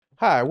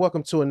Hi,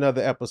 welcome to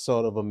another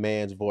episode of A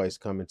Man's Voice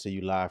coming to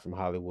you live from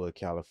Hollywood,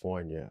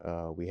 California.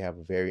 We have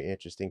a very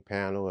interesting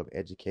panel of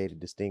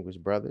educated,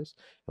 distinguished brothers,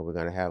 and we're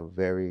going to have a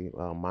very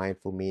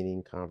mindful,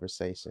 meaning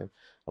conversation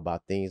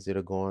about things that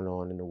are going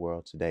on in the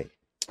world today.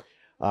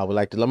 I'm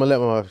gonna let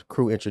my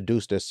crew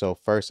introduce this. So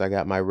first, I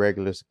got my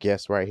regular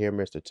guest right here,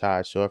 Mr.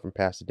 Todd Shore from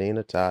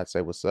Pasadena. Todd,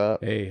 say what's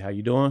up. Hey, how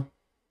you doing?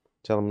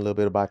 Tell them a little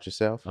bit about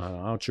yourself.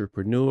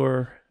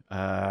 Entrepreneur.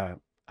 I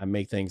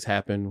make things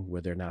happen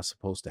where they're not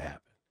supposed to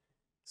happen.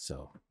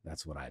 So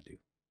that's what I do.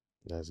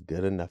 That's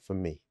good enough for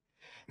me.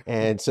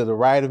 And to the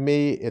right of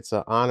me, it's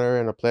an honor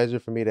and a pleasure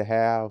for me to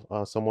have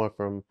someone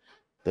from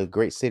the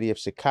great city of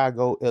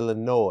Chicago,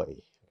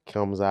 Illinois,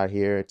 comes out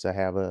here to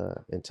have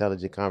a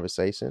intelligent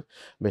conversation.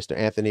 Mr.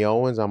 Anthony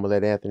Owens. I'm gonna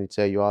let Anthony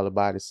tell you all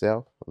about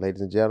himself.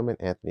 Ladies and gentlemen,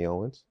 Anthony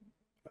Owens.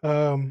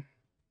 Um,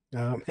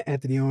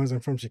 Anthony Owens. I'm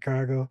from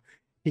Chicago.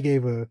 He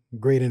gave a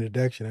great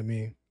introduction. I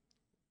mean,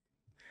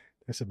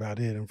 that's about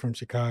it. I'm from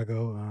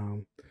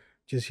Chicago.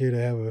 Just here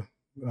to have a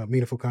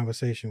meaningful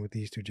conversation with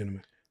these two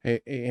gentlemen.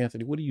 Hey,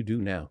 Anthony, what do you do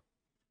now?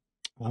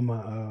 I'm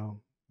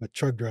a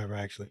truck driver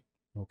actually.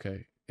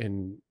 Okay.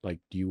 And like,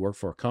 do you work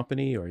for a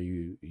company or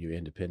you're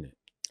independent?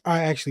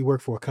 I actually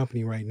work for a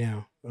company right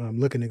now. I'm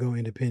looking to go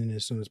independent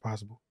as soon as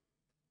possible.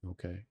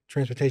 Okay.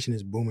 Transportation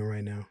is booming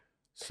right now.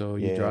 So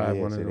you Yeah, it drive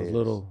is. one of It those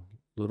is.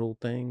 little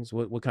things?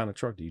 What kind of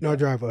truck do you No, I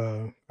drive?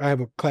 drive. I have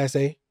a Class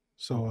A,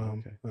 so Oh,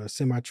 okay. a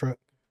semi truck,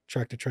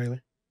 tractor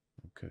trailer.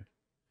 Okay.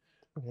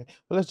 Okay.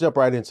 Well, let's jump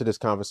right into this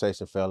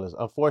conversation, fellas.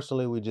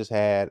 Unfortunately, we just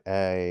had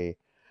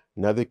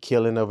another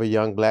killing of a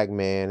young black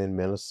man in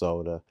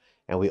Minnesota,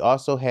 and we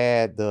also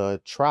had the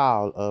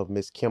trial of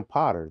Miss Kim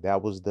Potter.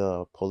 That was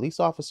the police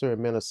officer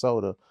in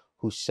Minnesota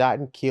who shot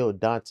and killed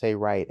Dante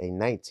Wright, a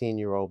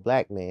 19-year-old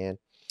black man,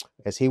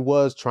 as he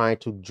was trying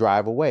to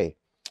drive away.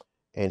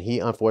 And he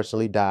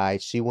unfortunately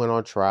died. She went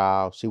on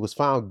trial. She was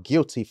found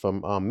guilty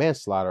from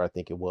manslaughter, I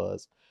think it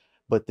was,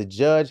 but the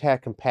judge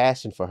had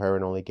compassion for her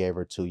and only gave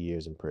her 2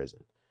 years in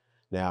prison.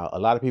 Now, a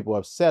lot of people are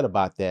upset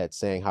about that,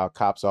 saying how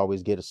cops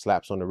always get a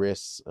slaps on the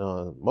wrists,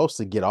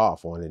 mostly get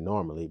off on it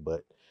normally,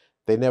 but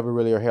they never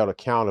really are held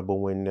accountable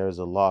when there's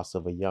a loss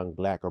of a young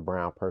black or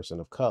brown person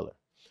of color.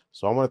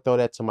 So I want to throw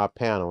that to my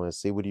panel and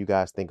see what you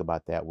guys think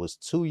about that. Was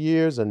 2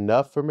 years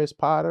enough for Miss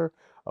Potter,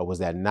 or was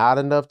that not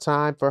enough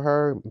time for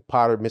her?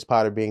 Miss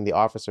Potter being the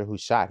officer who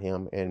shot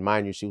him, and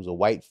mind you, she was a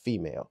white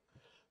female.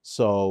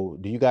 So,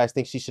 do you guys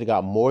think she should have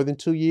got more than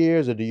 2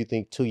 years, or do you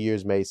think 2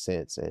 years made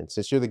sense? And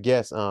since you're the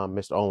guest,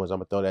 Mr. Owens, I'm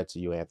gonna throw that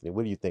to you, Anthony.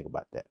 What do you think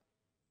about that?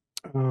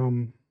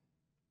 Um,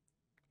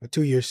 a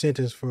 2 year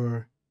sentence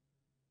for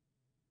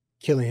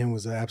killing him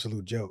was an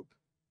absolute joke.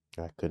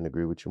 I couldn't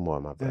agree with you more,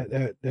 my That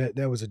brother.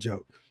 that was a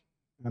joke.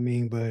 I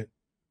mean, but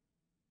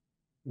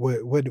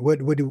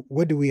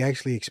what do we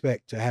actually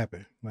expect to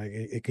happen? Like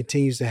it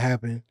continues to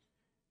happen,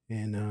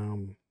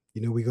 and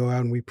we go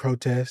out and we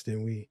protest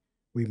and we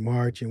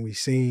march and we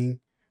sing,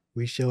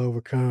 we shall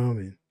overcome,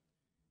 and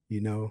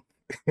you know,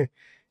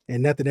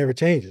 and nothing ever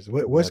changes.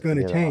 What's going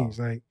Nothing to at all. change?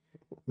 Like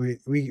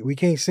we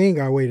can't sing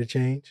our way to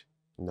change.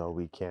 No,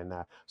 we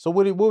cannot. So,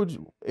 what would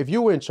you, if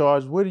you were in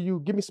charge? What do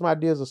you give me some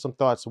ideas or some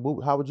thoughts?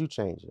 How would you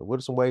change it? What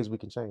are some ways we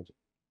can change it?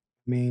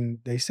 I mean,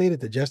 they say that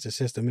the justice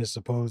system is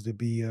supposed to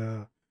be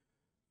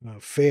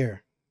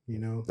fair.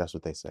 That's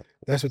what they say.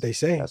 That's what they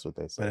say, That's what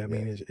they but say. I Yeah.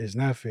 mean, it's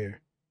not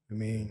fair. I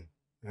mean,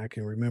 I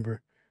can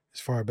remember as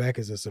far back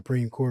as a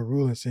Supreme Court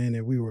ruling saying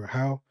that we were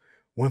how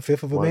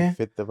 1/5 of a One man,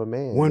 fifth of a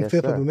man. one Yes,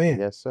 fifth of a sir. man.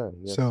 Yes, sir.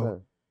 Yes, So,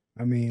 sir.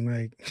 I mean,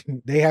 like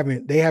they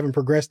haven't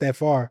progressed that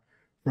far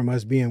from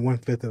us being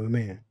 1/5 of a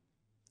man.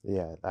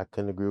 Yeah, I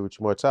couldn't agree with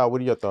you more. Todd, what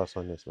are your thoughts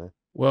on this, man?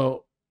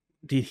 Well,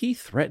 did he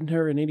threaten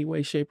her in any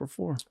way, shape, or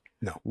form?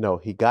 No, No,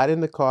 he got in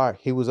the car.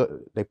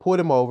 They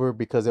pulled him over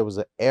because there was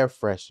an air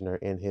freshener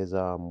in his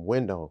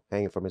window,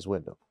 hanging from his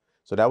window.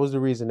 So that was the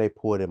reason they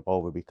pulled him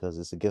over, because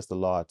it's against the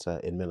law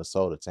in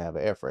Minnesota to have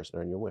an air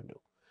freshener in your window.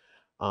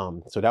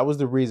 So that was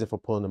the reason for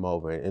pulling him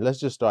over. And let's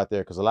just start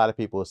there, because a lot of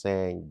people are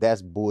saying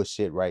that's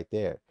bullshit right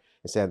there.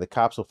 And saying the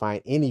cops will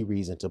find any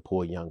reason to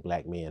pull young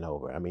black men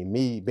over. I mean,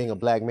 me being a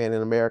black man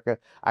in America,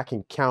 I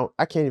can't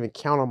even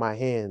count on my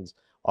hands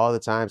all the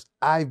times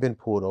I've been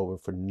pulled over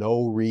for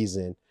no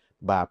reason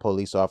by a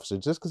police officer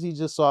just because he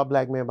just saw a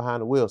black man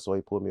behind the wheel, so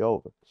he pulled me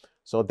over.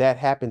 So that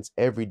happens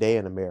every day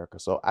in America.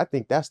 So I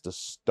think that's the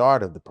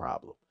start of the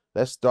problem.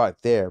 Let's start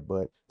there.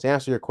 But to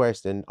answer your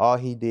question, all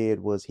he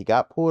did was he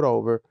got pulled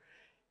over.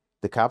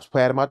 The cops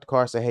pat him out the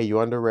car, say, "Hey,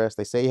 you're under arrest."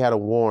 They say he had a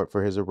warrant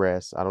for his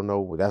arrest. I don't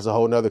know. That's a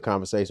whole nother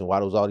conversation.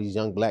 Why does all these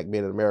young black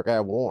men in America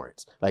have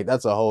warrants? Like,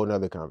 that's a whole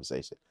nother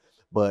conversation.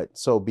 But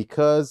so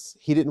because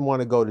he didn't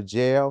want to go to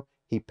jail,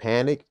 he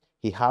panicked.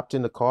 He hopped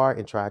in the car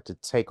and tried to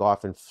take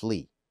off and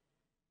flee.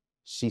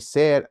 She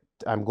said,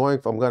 I'm going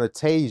to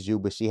tase you,"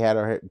 but she had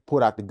her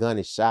put out the gun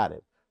and shot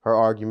him. Her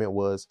argument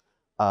was,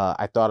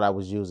 "I thought I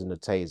was using a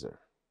taser."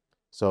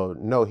 So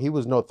no, he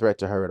was no threat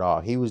to her at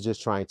all. He was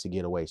just trying to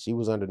get away. She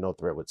was under no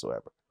threat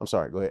whatsoever. I'm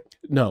sorry, go ahead.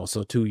 No,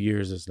 so 2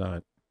 years is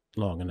not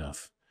long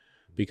enough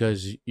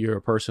because you're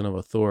a person of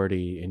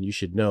authority and you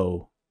should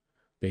know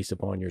based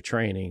upon your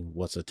training,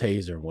 what's a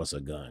taser and what's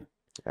a gun.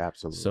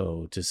 Absolutely.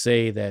 So to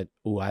say that,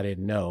 oh, I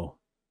didn't know,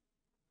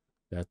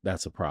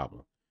 that's a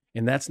problem.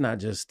 And that's not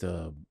just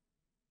a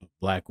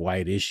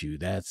black-white issue.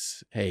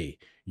 That's, hey,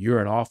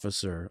 you're an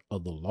officer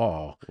of the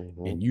law,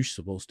 Mhm. and you're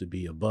supposed to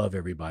be above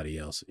everybody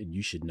else, and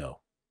you should know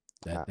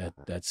I,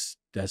 that's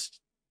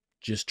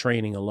just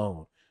training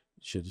alone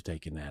should have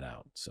taken that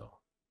out. So,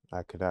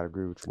 I could not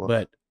agree with you more.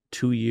 but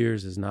 2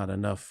 years is not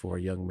enough for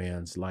a young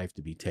man's life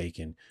to be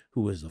taken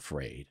who is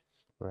afraid.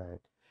 Right.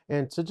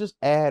 And to just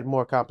add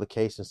more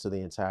complications to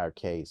the entire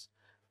case,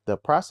 the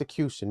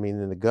prosecution,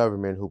 meaning the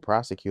government who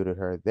prosecuted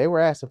her, they were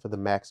asking for the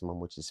maximum,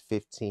 which is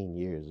 15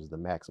 years is the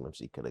maximum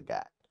she could have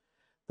got.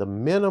 The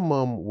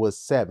minimum was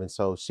 7.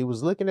 So she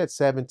was looking at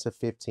 7 to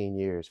 15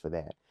 years for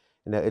that.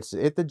 And it's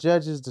at the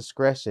judge's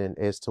discretion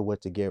as to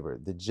what to give her.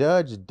 The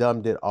judge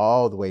dumbed it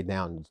all the way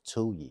down to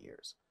 2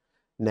 years.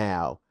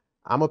 Now,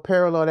 I'm going to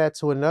parallel that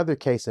to another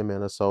case in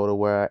Minnesota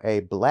where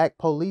a black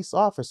police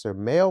officer,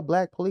 male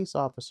black police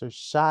officer,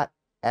 shot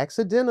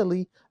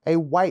accidentally a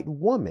white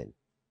woman.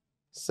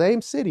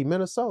 Same city,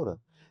 Minnesota.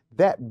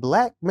 That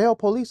black male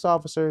police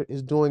officer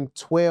is doing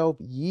 12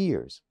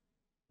 years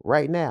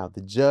right now.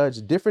 The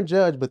judge, different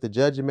judge, but the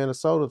judge in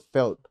Minnesota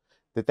felt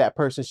that that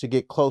person should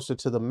get closer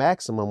to the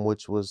maximum,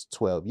 which was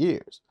 12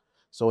 years.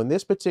 So in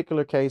this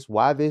particular case,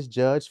 why this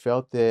judge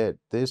felt that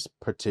this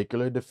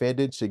particular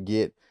defendant should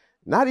get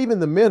not even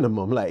the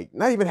minimum, like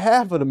not even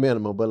half of the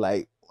minimum, but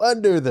like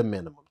under the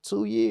minimum,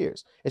 2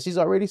 years. And she's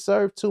already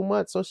served 2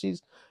 months. So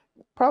she's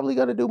probably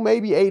going to do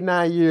maybe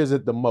 8-9 years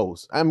at the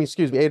most.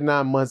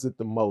 8-9 months at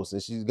the most.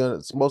 And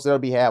most of that'll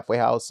be halfway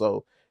house.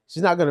 So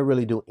she's not going to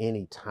really do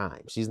any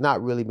time. She's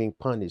not really being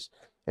punished.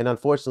 And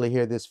unfortunately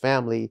here, this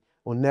family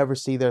will never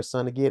see their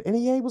son again. And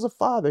he was a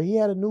father. He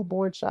had a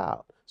newborn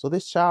child. So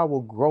this child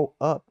will grow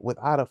up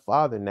without a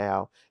father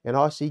now. And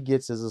all she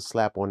gets is a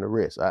slap on the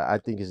wrist. I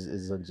think is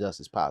as unjust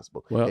as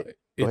possible. Well,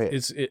 Go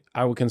ahead.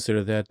 I would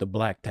consider that the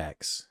black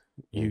tax.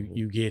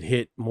 You get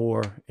hit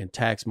more and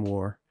taxed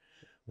more.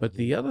 But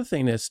the other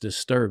thing that's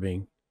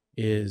disturbing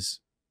is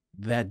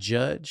that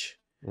judge,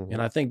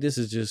 and I think this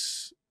is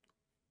just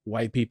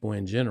white people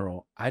in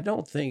general, I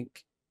don't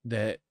think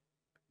that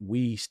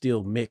we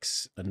still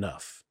mix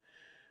enough.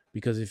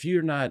 Because if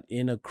you're not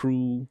in a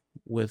crew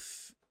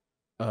with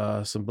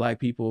some black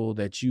people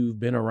that you've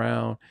been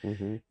around,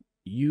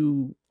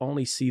 you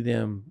only see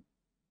them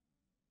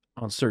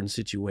on certain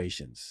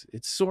situations.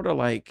 It's sort of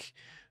like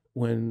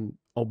when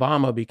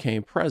Obama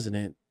became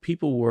president,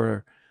 people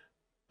were...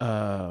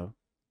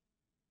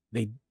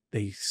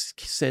 They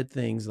said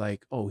things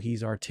like, oh,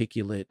 he's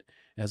articulate,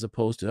 as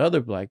opposed to other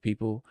black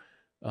people.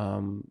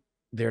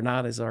 They're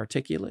not as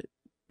articulate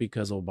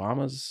because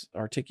Obama's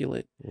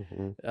articulate.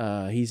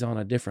 He's on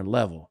a different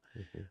level.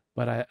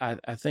 But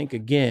I think,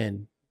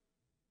 again,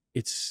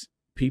 it's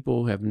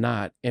people have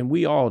not, and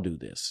we all do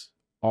this,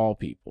 all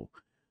people.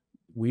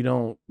 We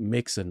don't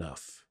mix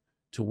enough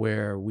to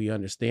where we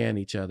understand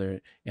each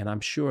other. And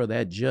I'm sure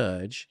that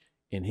judge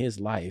in his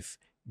life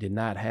did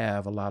not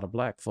have a lot of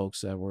black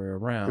folks that were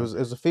around. It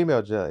was a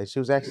female judge. She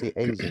was actually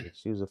Asian.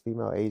 She was a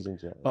female Asian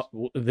judge.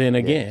 Then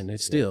again,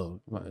 it's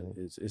still,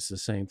 it's the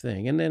same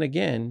thing. And then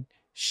again,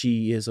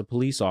 she is a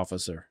police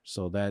officer.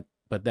 So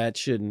that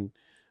shouldn't,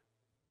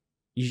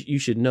 you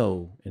should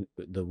know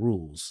the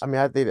rules. I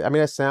mean,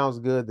 that sounds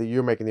good that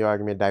you're making the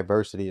argument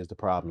diversity is the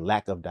problem,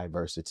 lack of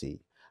diversity.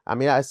 I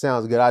mean, that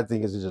sounds good. I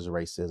think it's just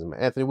racism.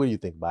 Anthony, what do you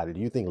think about it?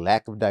 Do you think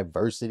lack of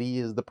diversity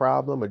is the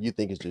problem, or do you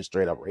think it's just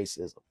straight up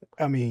racism?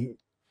 I mean,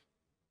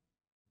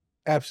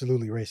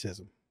 absolutely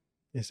racism.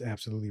 It's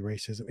absolutely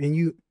racism.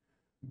 And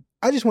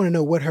I just want to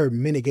know what her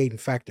mitigating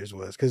factors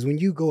was. Because when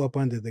you go up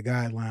under the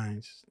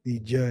guidelines, the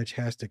judge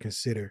has to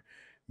consider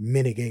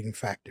mitigating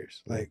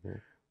factors. Like,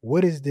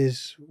 what is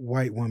this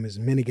white woman's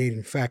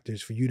mitigating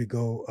factors for you to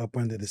go up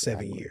under the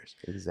 7 years?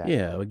 Exactly.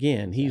 Yeah,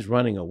 again, he's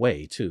running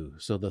away too.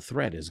 So the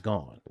threat is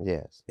gone.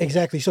 Yes.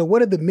 Exactly. So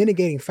what are the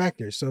mitigating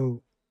factors?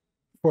 So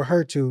for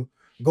her to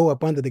go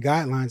up under the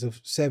guidelines of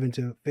 7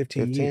 to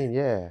 15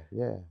 years.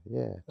 Yeah.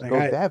 Like go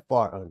that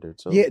far under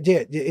too. Yeah.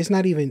 It's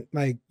not even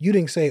like you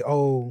didn't say,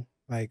 the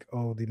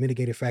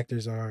mitigating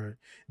factors are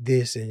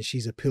this, and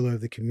she's a pillar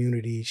of the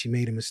community. She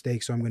made a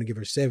mistake, so I'm going to give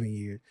her 7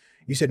 years.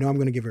 You said, no, I'm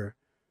going to give her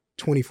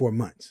 24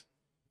 months.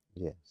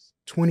 Yes.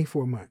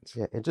 24 months.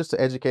 Yeah. And just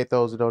to educate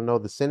those who don't know,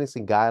 the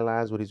sentencing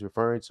guidelines, what he's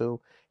referring to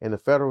in the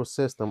federal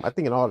system, I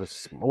think I know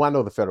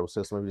the federal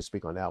system. Let me just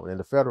speak on that one. In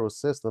the federal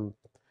system,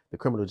 the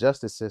criminal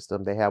justice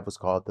system, they have what's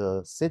called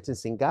the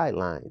sentencing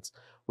guidelines,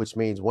 which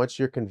means once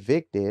you're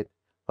convicted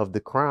of the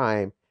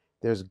crime,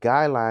 there's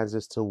guidelines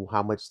as to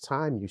how much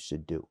time you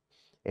should do.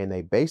 And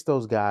they base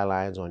those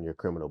guidelines on your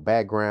criminal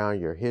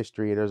background, your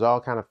history. There's all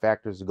kind of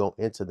factors that go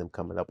into them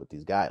coming up with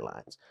these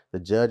guidelines. The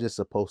judge is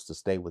supposed to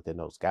stay within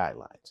those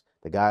guidelines.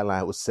 The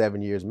guideline was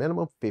 7 years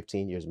minimum,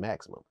 15 years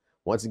maximum.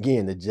 Once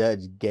again, the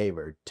judge gave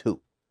her 2.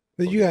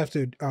 But you have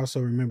to also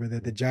remember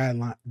that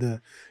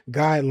the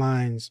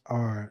guidelines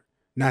are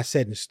not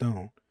set in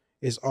stone.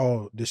 It's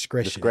all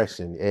discretion.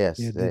 Discretion, yes.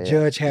 Yeah, the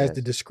judge has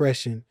the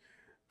discretion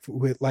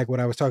with like what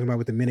I was talking about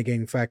with the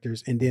mitigating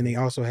factors, and then they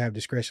also have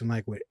discretion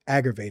like with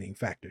aggravating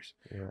factors,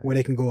 where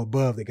they can go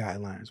above the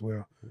guidelines.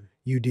 Well,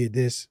 you did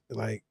this,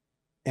 like,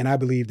 and I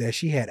believe that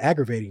she had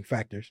aggravating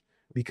factors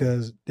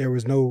because there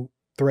was no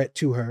threat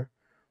to her.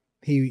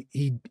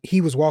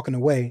 He was walking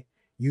away.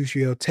 Use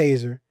your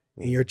taser.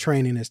 In your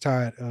training, as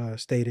Todd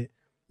stated,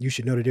 you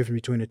should know the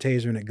difference between a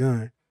taser and a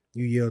gun.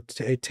 You yell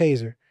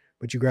taser,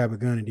 but you grab a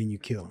gun and then you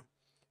kill him.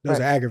 Those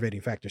are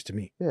aggravating factors to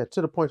me. Yeah,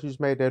 to the point you just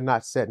made, they're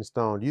not set in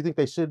stone. Do you think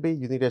they should be?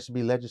 You think there should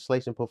be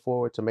legislation put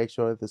forward to make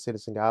sure that the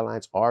sentencing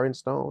guidelines are in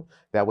stone?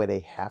 That way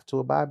they have to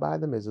abide by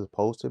them as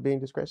opposed to being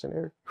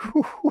discretionary?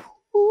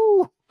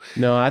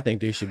 No, I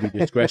think they should be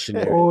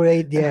discretionary. Oh,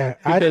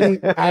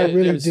 I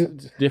really do.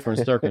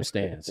 Different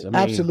circumstance. I mean,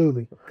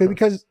 absolutely.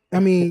 Because, I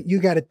mean, you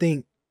got to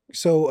think.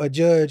 So a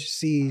judge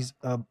sees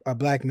a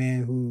black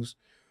man who's,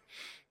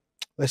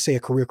 let's say, a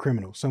career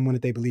criminal, someone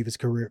that they believe is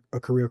a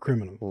career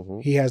criminal. Mm-hmm.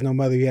 He has no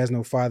mother. He has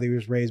no father. He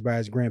was raised by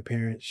his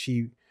grandparents.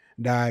 She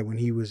died when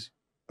he was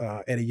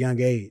at a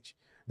young age.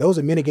 Those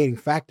are mitigating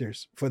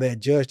factors for that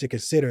judge to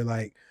consider,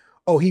 like,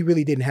 oh, he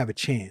really didn't have a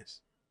chance.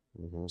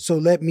 Mm-hmm. So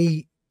let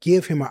me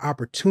give him an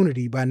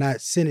opportunity by not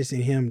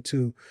sentencing him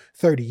to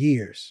 30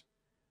 years.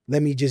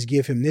 Let me just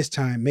give him this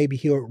time. Maybe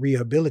he'll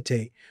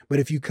rehabilitate. But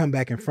if you come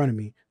back in front of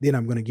me, then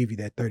I'm going to give you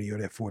that 30 or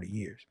that 40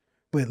 years.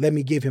 But let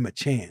me give him a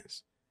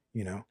chance,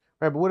 you know?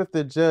 Right, but what if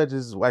the judge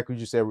is, like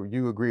you said,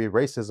 you agree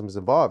racism is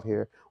involved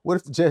here. What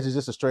if the judge is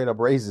just a straight up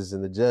racist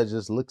and the judge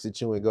just looks at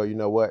you and go, you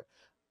know what?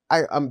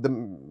 I'm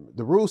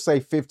the rules say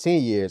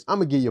 15 years. I'm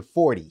going to give you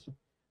 40.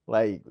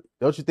 Like,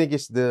 don't you think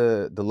it's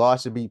the law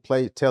should be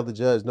played? Tell the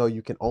judge, no,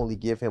 you can only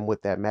give him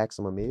what that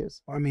maximum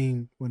is. I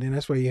mean, well, then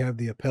that's why you have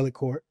the appellate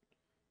court.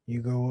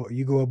 You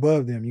go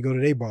above them. You go to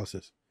their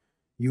bosses.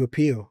 You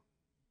appeal.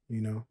 You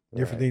know,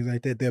 different things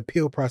like that. The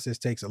appeal process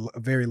takes a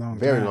very long time.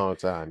 Very long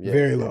time. Yeah.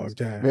 Very long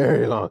time.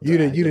 Very long time.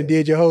 You done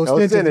did your whole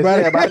sentence.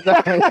 By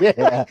the time,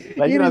 yeah.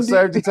 Like you done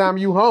served the time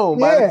you home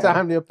by the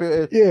time the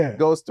appeal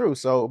goes through.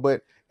 So,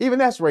 but even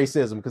that's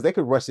racism because they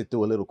could rush it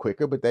through a little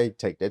quicker, but they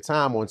take their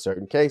time on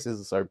certain cases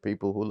and certain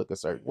people who look a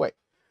certain way.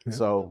 Yeah.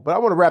 So, but I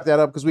want to wrap that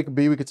up because we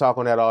could talk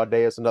on that all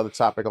day. It's another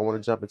topic I want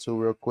to jump into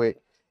real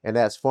quick. And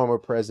that's former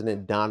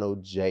President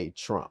Donald J.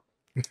 Trump.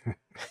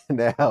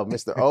 Now,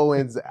 Mr.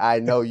 Owens, I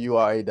know you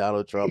are a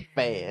Donald Trump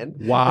fan.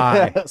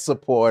 Why?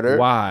 Supporter.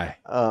 Why?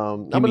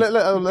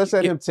 Let's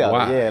let him tell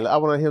it. Yeah, I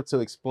want him to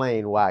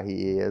explain why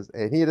he is.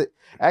 And he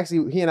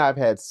and I have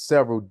had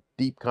several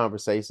deep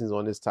conversations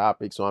on this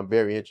topic, so I'm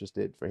very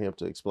interested for him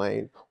to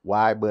explain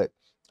why. But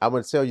I'm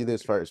going to tell you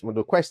this first. Well,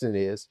 the question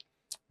is,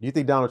 do you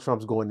think Donald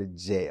Trump's going to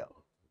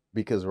jail?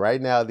 Because right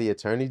now, the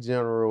Attorney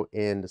General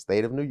in the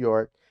state of New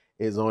York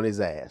is on his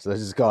ass.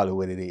 Let's just call it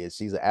what it is.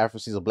 She's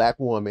a black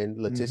woman.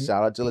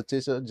 Shout out to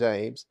Letitia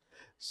James.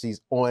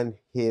 She's on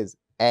his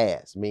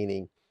ass,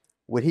 meaning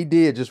what he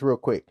did, just real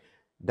quick.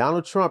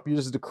 Donald Trump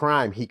uses the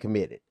crime he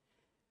committed.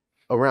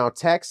 Around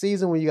tax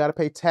season, when you got to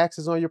pay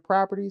taxes on your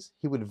properties,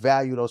 he would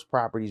value those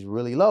properties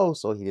really low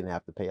so he didn't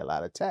have to pay a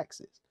lot of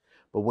taxes.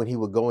 But when he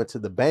would go into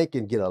the bank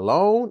and get a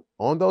loan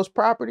on those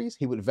properties,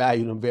 he would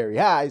value them very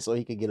high so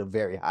he could get a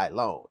very high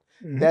loan.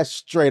 Mm-hmm. That's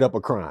straight up a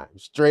crime.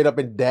 Straight up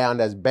and down.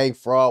 That's bank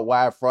fraud,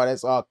 wire fraud.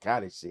 That's all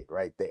kind of shit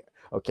right there.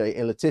 Okay.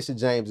 And Letitia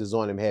James is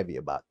on him heavy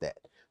about that.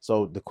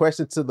 So the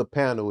question to the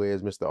panel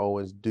is, Mr.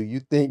 Owens, do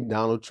you think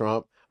Donald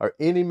Trump or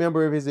any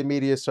member of his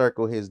immediate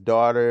circle, his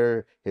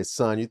daughter, his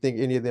son, you think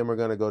any of them are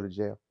going to go to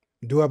jail?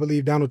 Do I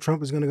believe Donald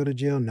Trump is going to go to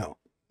jail? No.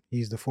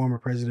 He's the former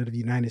president of the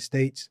United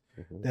States.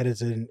 Mm-hmm. That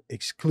is an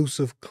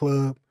exclusive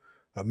club,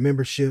 a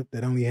membership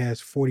that only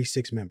has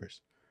 46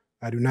 members.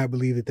 I do not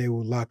believe that they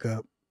will lock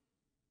up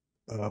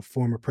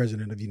former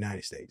president of the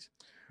United States.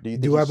 Do you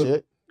think he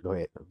should? Go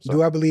ahead.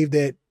 Do I believe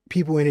that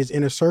people in his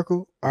inner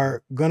circle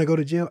are going to go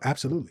to jail?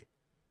 Absolutely.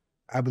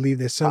 I believe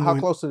that someone... How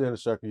close to the inner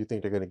circle do you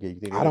think they're going to get? You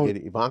think they're going to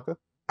get Ivanka?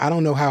 I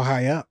don't know how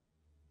high up,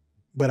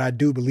 but I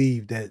do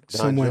believe that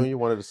Don Jr.,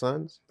 one of the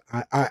sons?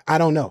 I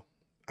don't know.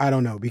 I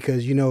don't know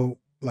because, you know,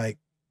 like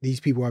these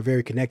people are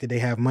very connected. They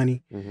have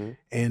money. Mm-hmm.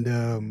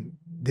 And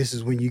this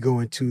is when you go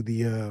into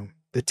the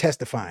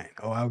testifying.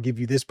 Oh, I'll give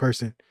you this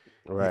person.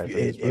 Right.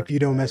 If you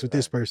don't mess with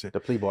this person. The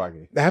plea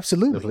bargaining.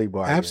 Absolutely. The plea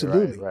bargaining.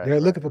 Absolutely. They're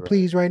looking for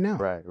pleas right now.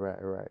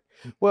 Right.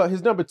 Well,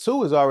 his number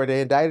two is already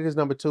indicted. His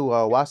number two,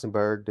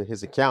 Wassenberg,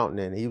 his accountant,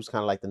 and he was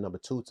kind of like the number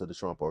two to the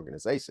Trump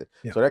organization.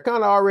 Yeah. So they're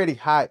kind of already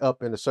high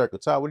up in the circle.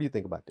 Todd, what do you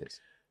think about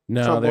this?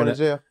 No, Trump going to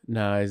jail?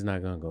 No, he's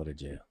not going to go to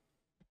jail.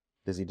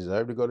 Does he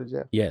deserve to go to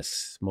jail?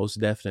 Yes, most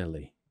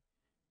definitely.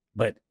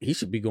 But he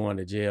should be going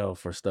to jail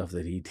for stuff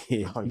that he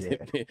did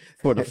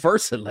for the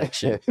first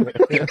election. We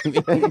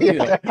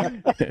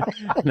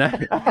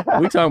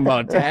talking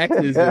about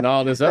taxes and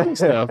all this other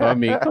stuff. I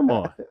mean, come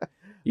on.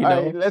 You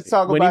know, right, let's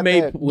talk about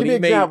that. Give me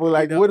an example.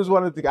 Like, what is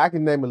one of the things? I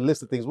can name a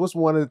list of things. What's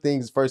one of the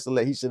things first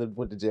he should have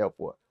went to jail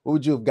for? What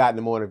would you have gotten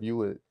him on if you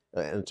were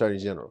an attorney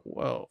general?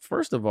 Well,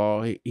 first of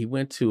all, he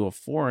went to a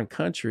foreign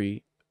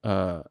country.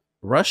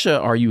 Russia,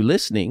 are you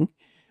listening?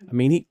 I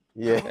mean,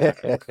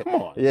 come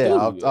on. Yeah,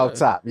 off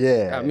top.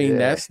 Yeah. I mean,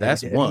 that's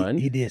one.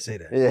 He did say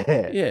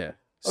that. Yeah.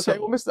 Okay,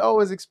 So well, Mr.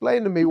 Owens,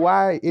 explain to me,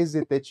 why is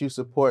it that you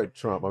support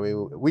Trump? I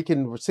mean, we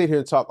can sit here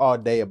and talk all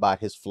day about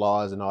his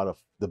flaws and all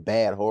the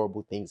bad,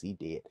 horrible things he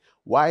did.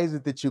 Why is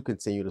it that you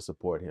continue to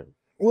support him?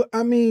 Well,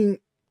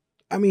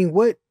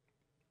 what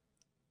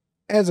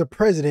as a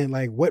president,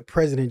 like what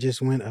president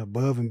just went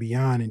above and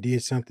beyond and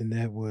did something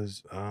that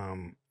was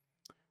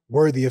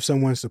worthy of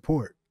someone's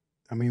support?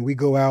 I mean, we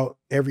go out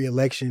every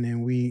election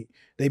and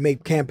they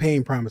make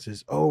campaign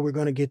promises. Oh, we're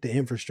going to get the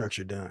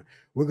infrastructure done.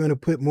 We're going to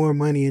put more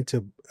money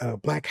into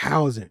Black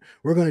housing.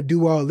 We're going to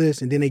do all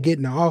this. And then they get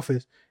in the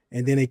office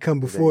and then they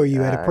come before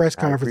you at a press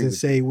conference and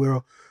say,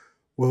 well,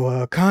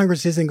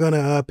 Congress isn't going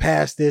to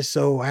pass this,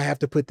 so I have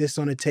to put this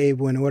on the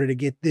table in order to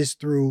get this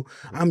through.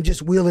 I'm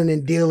just wheeling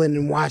and dealing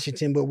in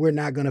Washington, but we're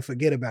not going to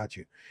forget about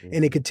you. Mm-hmm.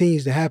 And it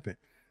continues to happen.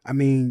 I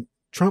mean,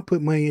 Trump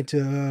put money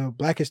into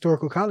Black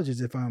historical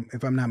colleges, if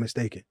I'm not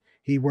mistaken.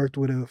 He worked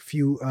with a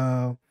few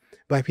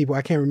Black people.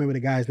 I can't remember the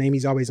guy's name.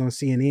 He's always on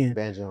CNN.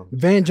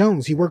 Van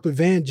Jones. He worked with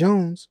Van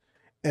Jones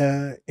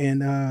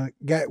and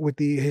got with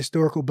the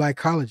historical Black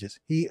colleges.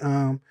 He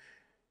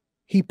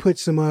put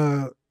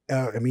some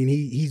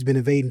he's been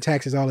evading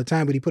taxes all the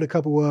time, but he put a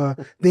couple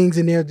things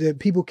in there that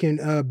people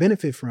can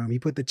benefit from. He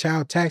put the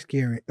child tax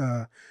care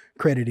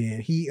credit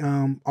in. He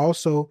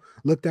also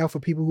looked out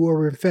for people who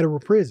are in federal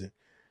prison.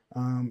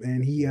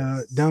 And he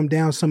dumbed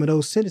down some of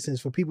those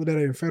sentences for people that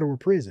are in federal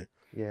prison.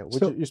 Yeah,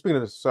 you're speaking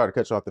of, sorry to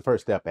cut you off, the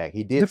First Step Act.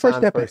 He did sign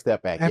the First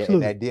Step Act.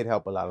 Absolutely. Yeah, and that did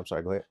help a lot. I'm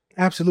sorry, go ahead.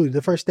 Absolutely.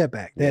 The First Step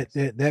Act,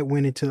 that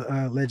went into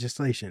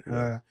legislation.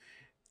 Yes.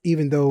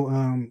 Even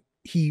though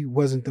he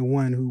wasn't the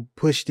one who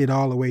pushed it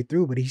all the way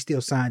through, but he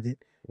still signed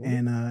it,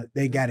 and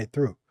they got it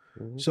through.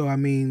 Mm-hmm. So, I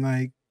mean,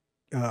 like,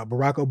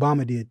 Barack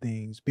Obama did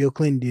things. Bill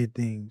Clinton did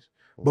things.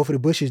 Both of the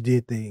Bushes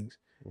did things.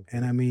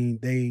 And, I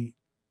mean,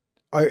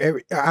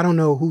 I don't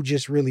know who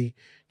just really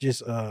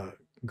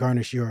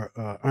garnish your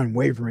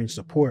unwavering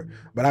support,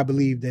 but I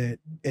believe that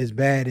as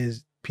bad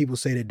as people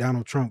say that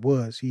Donald Trump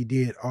was, he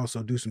did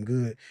also do some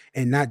good,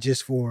 and not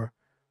just for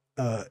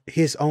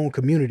his own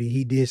community.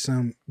 He did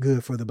some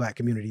good for the Black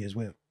community as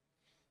well.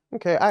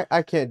 Okay,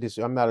 I can't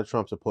disagree. I'm not a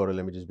Trump supporter.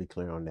 Let me just be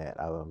clear on that.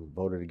 I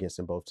voted against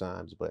him both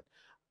times, but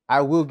I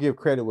will give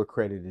credit where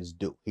credit is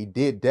due. He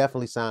did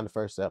definitely sign the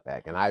First Step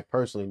Act, and I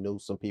personally knew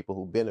some people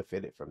who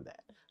benefited from that.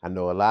 I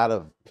know a lot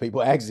of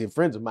people, actually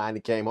friends of mine,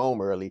 that came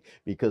home early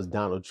because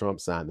Donald Trump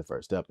signed the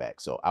First Step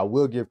Act. So I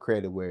will give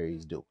credit where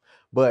it's due.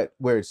 But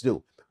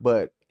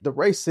the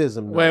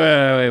racism. Wait.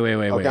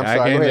 Okay, I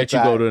can't let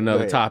you go to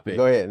another topip.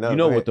 Go ahead. No, you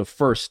know what the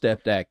First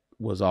Step Act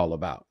was all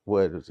about?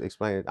 What?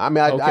 Explain it. I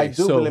mean, I do.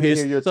 So let me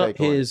hear your take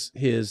on it.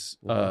 His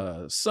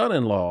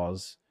son-in-law,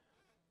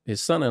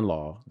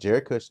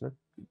 Jared Kushner,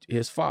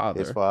 his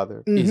father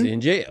mm-hmm. is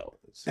in jail.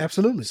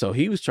 Absolutely. So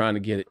he was trying to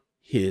get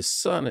his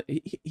son.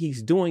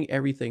 He's doing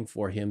everything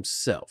for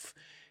himself.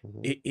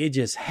 Mm-hmm. It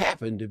just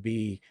happened to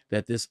be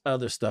that this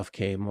other stuff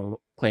came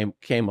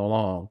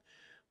along,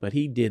 but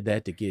he did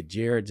that to get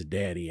Jared's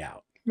daddy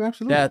out.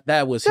 Absolutely.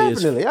 That was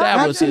Definitely.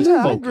 was his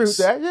focus. I agree with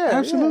that. Yeah,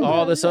 absolutely.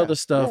 All this other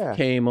stuff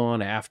came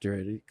on after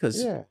it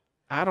because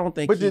I don't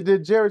think. But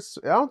did Jared?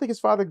 I don't think his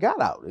father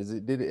got out.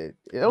 Did it?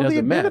 I don't think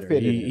it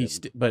benefited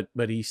him.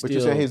 But he still. But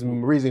you said his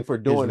reason for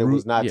doing it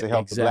was not to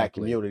help the Black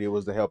community. It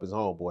was to help his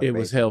homeboy. It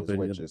was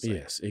helping.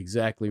 Yes,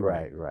 exactly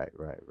right. Right.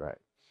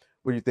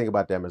 What do you think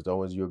about that, Mr.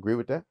 Owens? You agree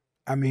with that?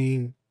 I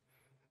mean,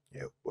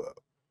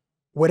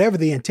 whatever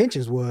the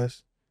intentions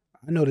was,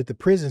 I know that the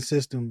prison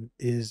system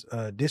is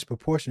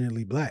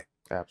disproportionately Black.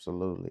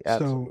 Absolutely.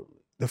 So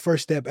the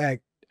First Step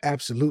Act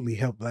absolutely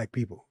helped Black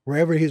people.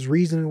 Wherever his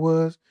reason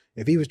was,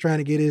 if he was trying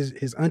to get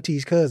his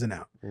auntie's cousin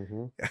out.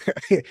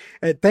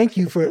 Mm-hmm. Thank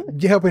you for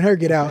helping her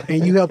get out,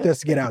 and you helped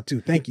us get out too.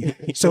 Thank you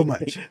so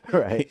much.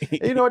 Right.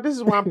 You know, this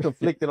is why I'm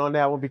conflicted on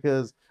that one,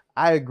 because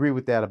I agree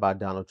with that about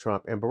Donald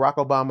Trump. And Barack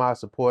Obama, I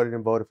supported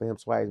and voted for him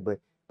twice, but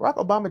Barack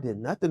Obama did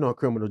nothing on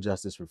criminal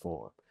justice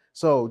reform.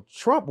 So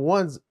Trump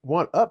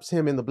one-ups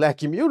him in the Black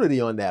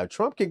community on that.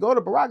 Trump can go to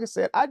Barack and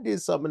say, I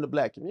did something in the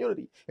Black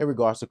community in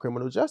regards to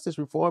criminal justice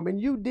reform, and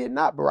you did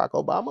not, Barack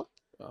Obama.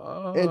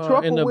 And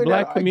Trump in the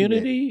Black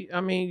community,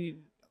 I mean,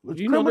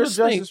 you know, there's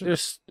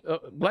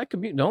Black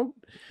community.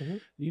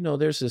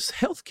 There's this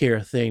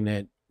healthcare thing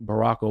that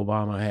Barack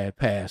Obama had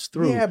passed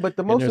through. Yeah, but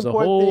the most there's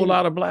important a whole thing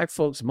lot of Black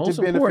folks. Most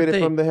to important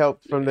thing from the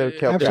help from the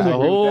health. A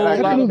whole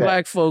lot of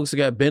Black folks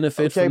got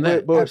benefit from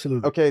that.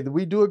 Absolutely. Okay,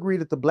 we do agree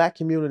that the Black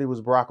community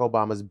was Barack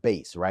Obama's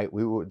base, right?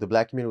 The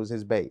Black community was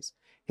his base.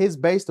 His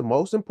base, the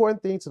most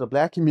important thing to the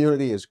Black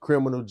community is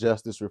criminal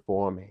justice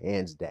reform,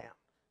 hands down.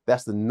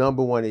 That's the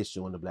number one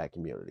issue in the Black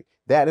community.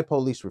 That and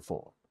police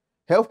reform.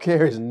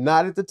 Healthcare is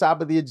not at the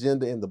top of the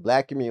agenda in the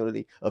Black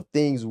community of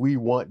things we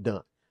want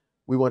done.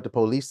 We want the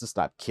police to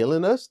stop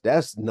killing us.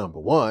 That's number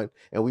one.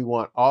 And we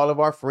want all of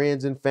our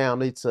friends and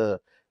family to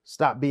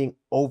stop being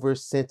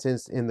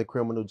over-sentenced in the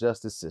criminal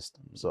justice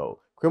system. So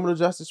criminal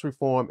justice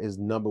reform is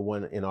number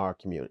one in our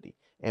community.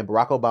 And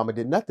Barack Obama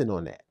did nothing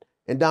on that.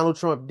 And Donald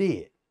Trump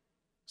did.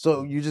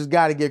 So you just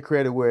got to get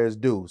credit where it's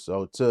due.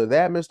 So to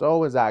that, Mr.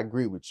 Owens, I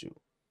agree with you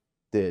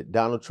that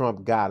Donald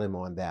Trump got him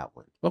on that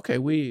one. Okay,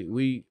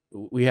 we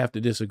we have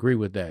to disagree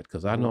with that,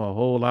 because I know a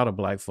whole lot of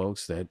black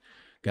folks that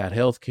got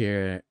health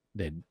care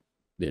that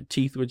their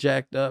teeth were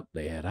jacked up,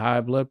 they had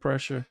high blood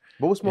pressure.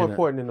 But what's more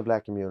important in the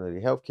black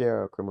community,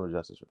 healthcare or criminal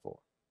justice reform?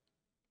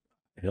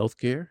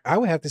 Healthcare. I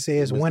would have to say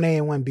it's 1A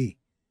and 1B.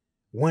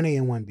 1A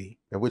and 1B.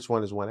 And which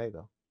one is 1A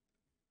though?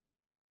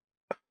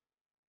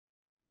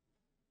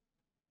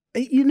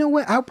 You know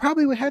what? I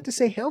probably would have to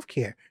say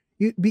healthcare.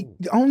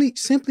 Only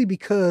simply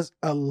because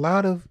a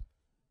lot of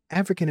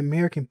African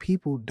American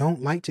people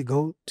don't like to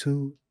go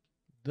to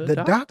the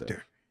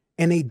doctor,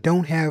 and they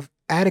don't have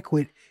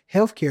adequate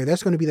health care.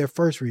 That's going to be their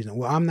first reason.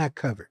 Well, I'm not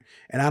covered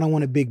and I don't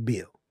want a big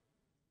bill.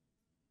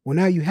 Well,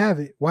 now you have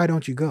it. Why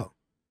don't you go?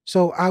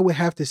 So I would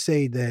have to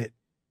say that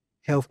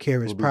health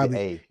care is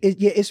probably,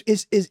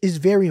 it's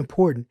very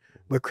important,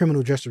 but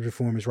criminal justice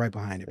reform is right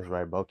behind it. That's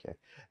right. Okay.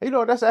 You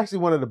know, that's actually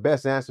one of the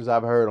best answers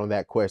I've heard on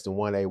that question,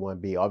 1A,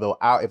 1B. Although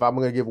if I'm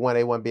going to give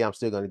 1A, 1B, I'm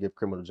still going to give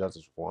criminal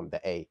justice reform the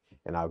A,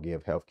 and I'll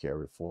give healthcare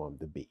reform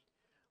the B.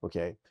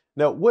 Okay.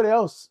 Now, what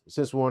else,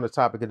 since we're on the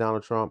topic of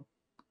Donald Trump,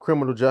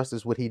 criminal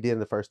justice, what he did in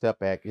the First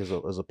Step Act is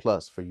a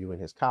plus for you in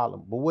his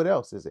column. But what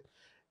else is it?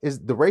 Is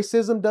the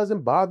racism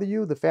doesn't bother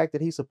you? The fact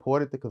that he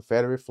supported the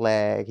Confederate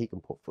flag, he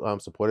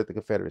supported the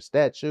Confederate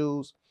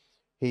statues,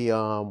 he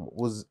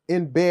was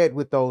in bed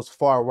with those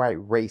far-right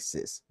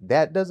racists.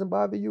 That doesn't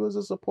bother you as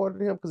a supporter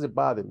of him? Because it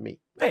bothered me.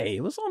 Hey,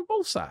 it was on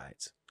both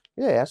sides.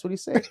 Yeah, that's what he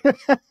said.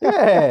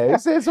 Yeah, he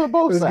said it's on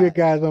both sides. There's good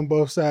guys on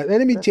both sides.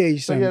 Let me tell you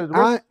something.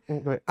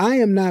 I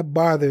am not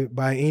bothered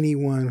by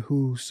anyone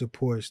who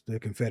supports the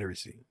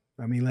Confederacy.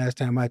 I mean, last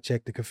time I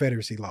checked, the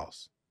Confederacy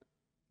lost.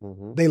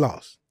 Mm-hmm. They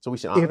lost. So we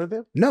should honor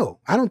them? No,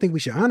 I don't think we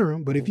should honor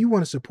them. But if you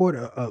want to support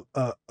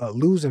a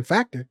losing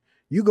factor,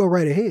 you go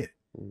right ahead.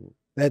 Mm-hmm.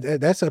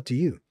 That's up to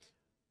you.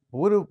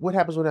 What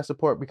happens when that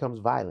support becomes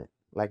violent,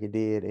 like it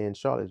did in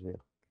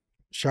Charlottesville?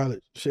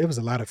 It was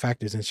a lot of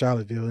factors in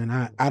Charlottesville, and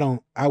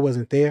I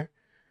wasn't there,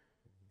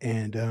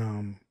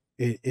 and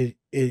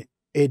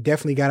it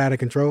definitely got out of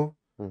control.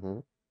 Mm-hmm.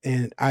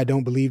 And I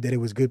don't believe that it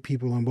was good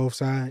people on both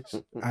sides.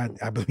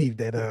 I believe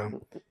that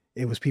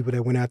it was people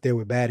that went out there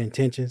with bad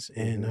intentions,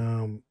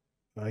 and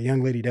a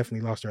young lady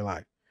definitely lost her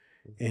life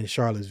in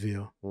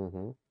Charlottesville.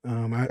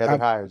 Mm-hmm. Heather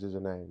Hires is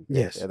her name.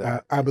 Yes,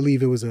 I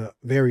believe it was a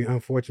very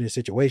unfortunate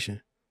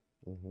situation.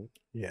 Mm-hmm.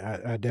 Yeah,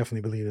 I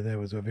definitely believe that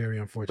was a very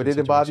unfortunate. But it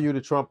didn't bother you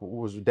that Trump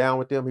was down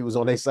with them? He was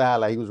on their side,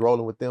 like he was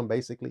rolling with them,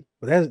 basically.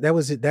 Well, that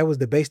was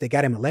the base that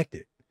got him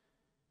elected.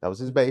 That was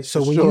his base.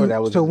 So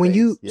when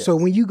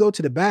you go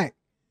to the back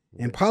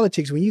in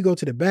politics, when you go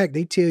to the back,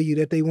 they tell you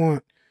that they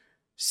want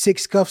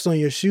 6 cuffs on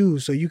your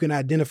shoes so you can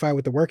identify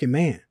with the working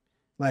man,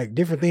 like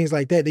different things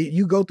like that.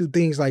 You go through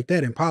things like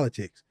that in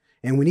politics,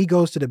 and when he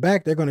goes to the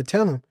back, they're going to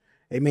tell him,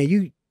 "Hey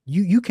man,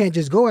 you can't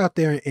just go out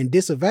there and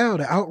disavow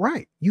the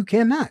outright. You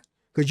cannot."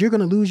 Because you're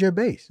going to lose your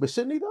base. But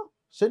shouldn't he though?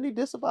 Shouldn't he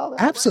disavow that?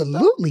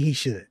 Absolutely he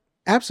should.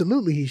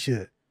 Absolutely he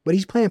should. But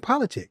he's playing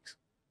politics.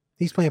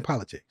 But he's playing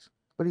politics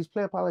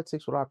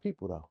with our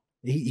people though.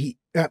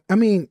 I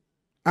mean,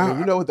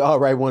 you know what the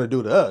alt-right want to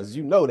do to us.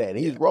 You know that. And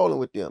he's rolling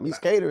with them. He's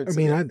catering to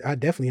them. I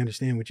definitely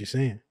understand what you're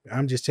saying.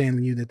 I'm just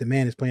telling you that the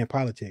man is playing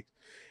politics.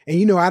 And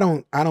you know, I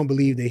don't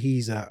believe that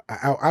he's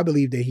I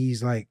believe that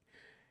he's like,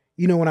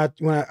 you know, when I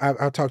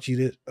talked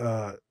to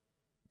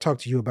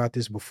you about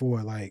this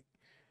before, like,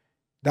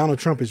 Donald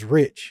Trump is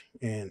rich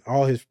and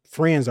all his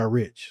friends are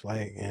rich.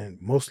 Like, and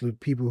most of the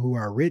people who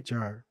are rich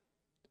are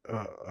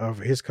of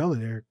his color.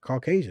 They're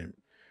Caucasian.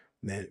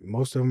 And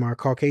most of them are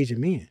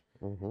Caucasian men.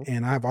 Mm-hmm.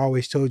 And I've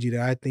always told you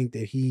that I think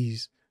that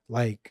he's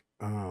like,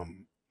 what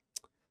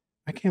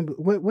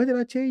did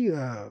I tell you?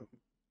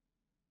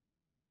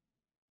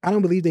 I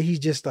don't believe that he's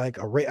just like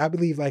I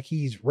believe like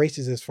he's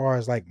racist as far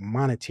as like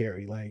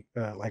monetary, like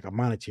a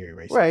monetary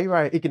racist.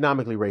 Right.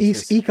 Economically racist.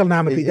 He's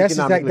economically. That's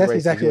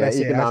exactly what I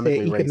said.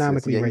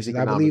 Economically racist.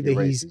 I believe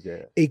that he's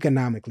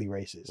economically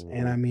racist. Mm-hmm.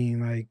 And I mean,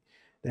 like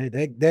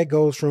that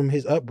goes from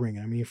his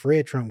upbringing. I mean,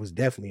 Fred Trump was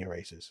definitely a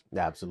racist.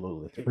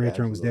 Absolutely. Fred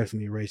Trump was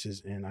definitely a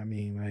racist. And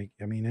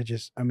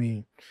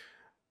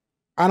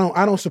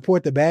I don't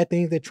support the bad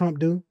things that Trump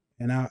do.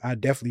 And I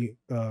definitely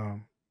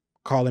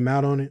call him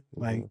out on it.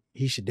 Like,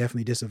 he should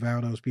definitely disavow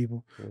those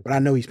people. But I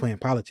know he's playing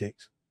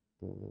politics.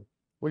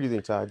 What do you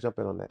think, Ty? Jump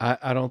in on that.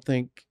 I don't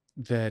think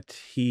that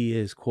he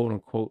is quote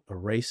unquote a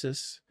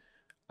racist.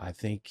 I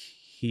think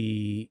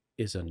he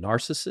is a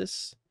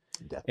narcissist.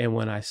 Definitely. And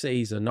when I say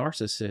he's a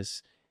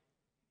narcissist,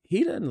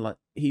 he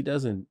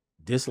doesn't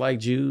dislike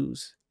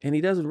Jews, and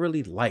he doesn't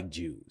really like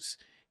Jews.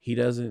 He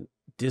doesn't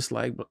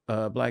dislike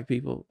black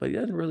people, but he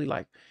doesn't really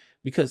like,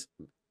 because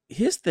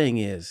his thing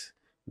is,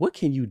 what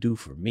can you do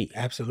for me?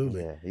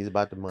 Absolutely. Yeah, he's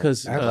about the money.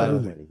 Because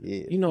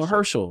you know,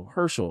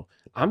 Herschel,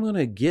 I'm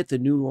gonna get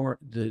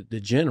the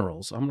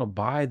generals. I'm gonna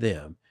buy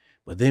them,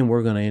 but then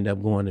we're gonna end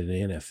up going to the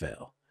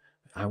NFL.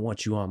 I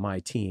want you on my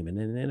team. And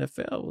then the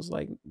NFL was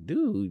like,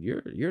 dude,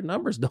 your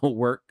numbers don't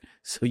work,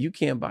 so you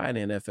can't buy an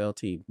NFL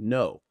team.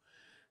 No.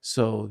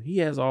 So he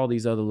has all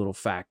these other little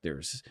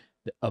factors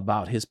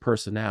about his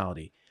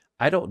personality.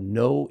 I don't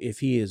know if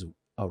he is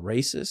a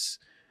racist.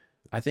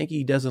 I think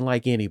he doesn't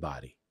like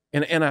anybody.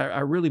 And I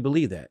really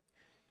believe that.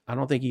 I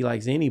don't think he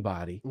likes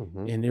anybody,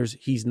 Mhm. and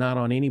he's not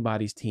on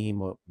anybody's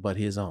team but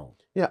his own.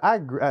 Yeah, I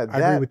agree. I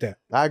agree with that.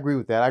 I agree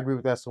with that. I agree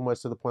with that so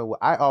much to the point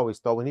where I always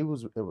thought when he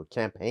was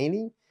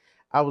campaigning,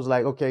 I was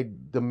like, okay,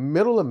 the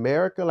middle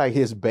America, like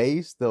his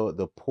base,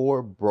 the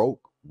poor,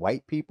 broke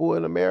white people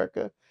in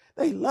America,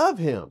 they love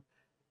him.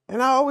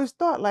 And I always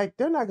thought like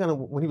they're not gonna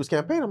when he was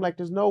campaigning, I'm like,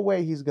 there's no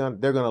way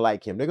they're gonna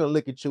like him. They're gonna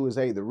look at you as,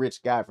 hey, the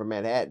rich guy from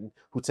Manhattan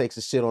who takes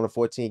a shit on a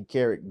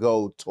 14-karat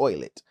gold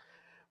toilet.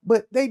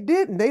 But they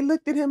didn't. They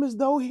looked at him as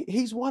though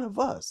he's one of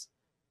us.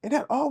 And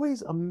that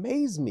always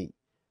amazed me.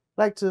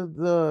 Like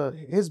to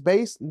his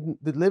base,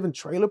 that live in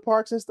trailer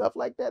parks and stuff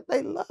like that,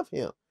 they love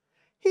him.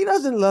 He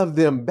doesn't love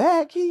them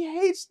back. He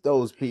hates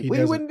those people.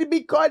 He wouldn't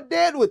be caught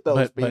dead with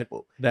those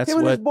people. But that's him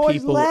and his what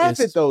boys people laugh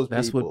at those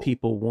that's people. what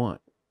people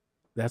want.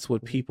 That's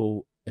what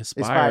people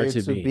aspire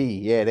to be.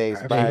 Yeah, they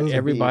aspire to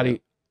everybody.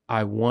 be.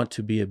 I want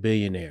to be a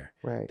billionaire.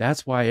 Right.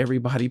 That's why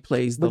everybody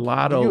plays the But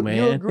lotto, man.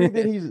 You agree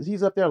that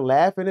he's up there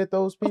laughing at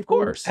those people? Of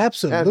course.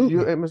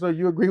 Absolutely. So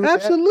you agree with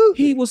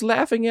Absolutely. He was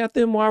laughing at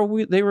them while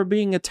they were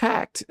being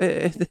attacked.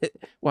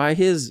 While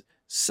his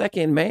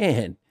second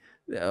man,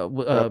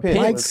 Mike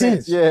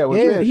Pence.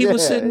 He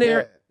was sitting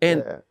there,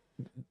 and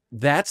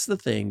that's the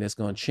thing that's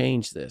going to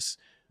change this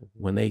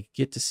when they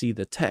get to see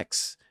the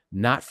texts,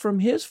 not from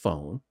his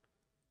phone,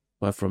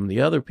 but from the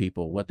other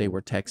people, what they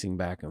were texting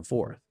back and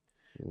forth.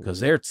 Because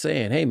they're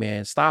saying, hey,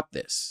 man, stop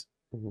this.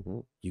 Mm-hmm.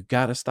 You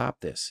got to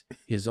stop this.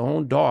 His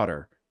own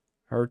daughter,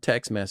 her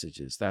text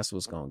messages, that's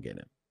what's going to get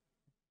him.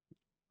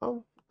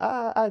 Oh,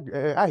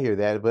 I hear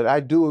that, but I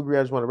do agree.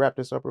 I just want to wrap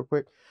this up real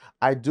quick.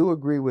 I do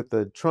agree with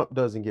Trump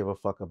doesn't give a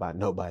fuck about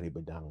nobody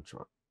but Donald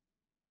Trump.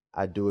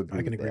 I do agree.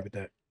 I can agree with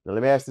that. Now,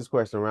 let me ask this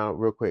question around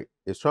real quick.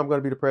 Is Trump going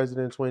to be the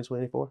president in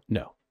 2024?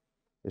 No.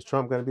 Is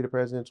Trump going to be the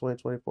president in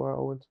 2024,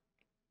 Owens?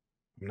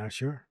 I'm not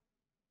sure.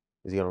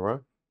 Is he going to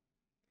run?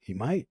 He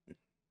might.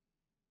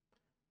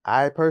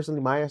 I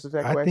personally, my answer to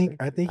that question.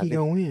 I think he's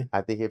going to win.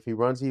 I think if he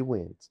runs, he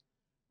wins.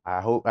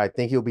 I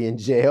think he'll be in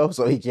jail,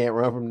 so he can't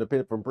run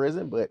from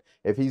prison. But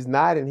if he's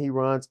not and he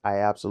runs, I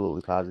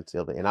absolutely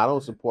positively. And I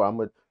don't support, I'm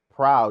a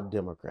proud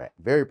Democrat,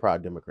 very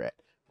proud Democrat.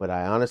 But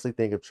I honestly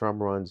think if Trump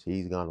runs,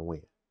 he's going to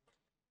win.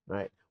 All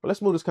right. Well,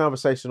 let's move this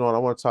conversation on. I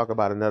want to talk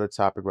about another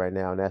topic right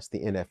now, and that's the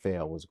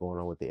NFL. What's going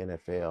on with the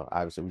NFL?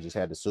 Obviously, we just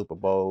had the Super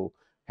Bowl.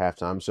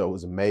 Halftime show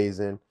was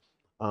amazing.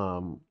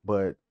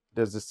 But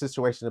there's a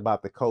situation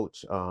about the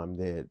coach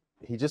that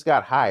he just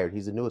got hired.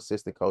 He's a new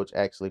assistant coach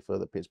actually for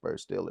the Pittsburgh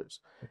Steelers.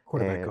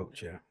 Quarterback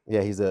coach, yeah.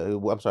 Yeah,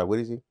 I'm sorry, what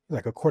is he?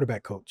 Like a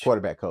quarterback coach.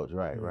 Quarterback coach,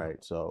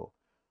 right. So,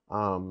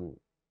 long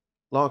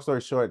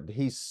story short,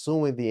 he's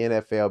suing the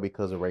NFL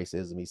because of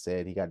racism. He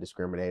said he got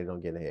discriminated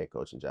on getting a head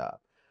coaching job.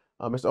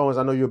 Mr. Owens,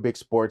 I know you're a big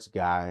sports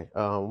guy.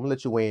 I'm gonna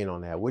let you weigh in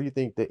on that. What do you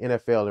think the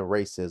NFL and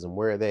racism,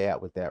 where are they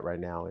at with that right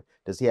now? And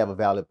does he have a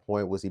valid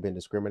point? Was he been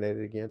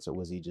discriminated against, or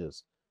was he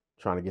just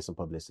trying to get some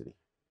publicity?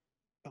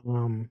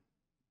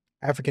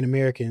 African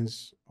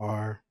Americans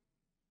are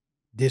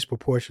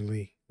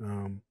disproportionately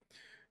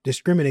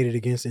discriminated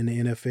against in the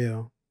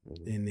NFL,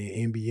 in the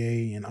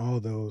NBA, and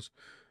all those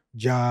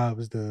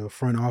jobs, the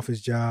front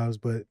office jobs,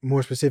 but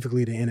more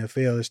specifically the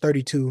NFL. There's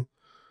 32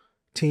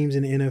 teams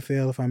in the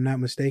NFL, if I'm not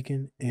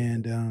mistaken,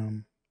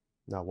 and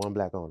not one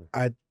black owner.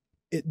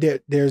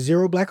 There's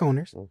 0 black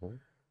owners.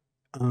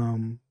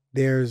 Mm-hmm.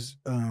 There's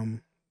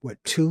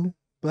 2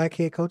 black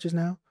head coaches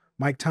now,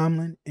 Mike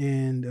Tomlin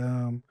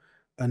and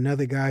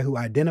another guy who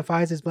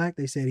identifies as black.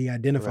 They said he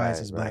identifies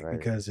as black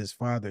because his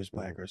father's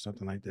black or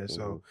something like that.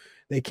 Mm-hmm. So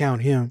they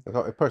count him.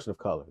 A person of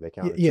color. They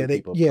count.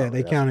 They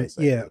count it.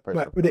 Yeah,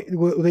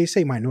 but they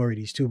say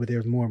minorities too, but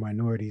there's more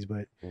minorities.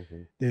 But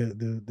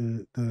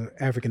the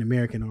African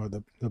American or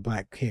the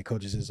black head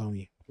coaches is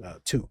only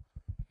 2.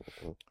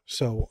 Mm-hmm.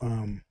 So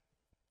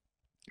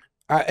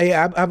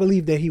I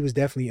believe that he was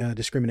definitely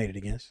discriminated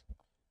against.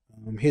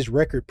 His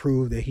record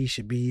proved that he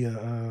should be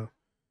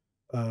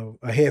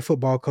a head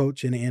football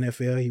coach in the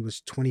NFL. He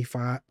was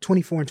 24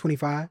 and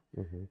 25,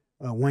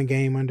 one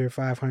game under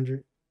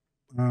 500.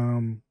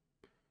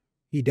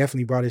 He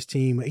definitely brought his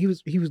team. He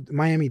was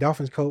Miami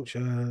Dolphins coach.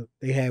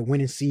 They had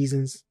winning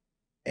seasons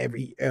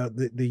every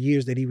the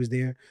years that he was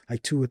there,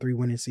 like 2 or 3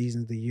 winning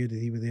seasons the year that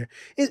he was there.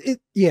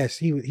 Yes,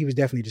 he was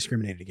definitely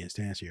discriminated against,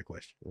 to answer your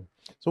question.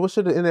 So what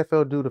should the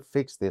NFL do to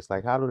fix this?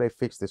 Like, how do they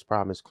fix this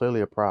problem? It's clearly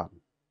a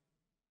problem.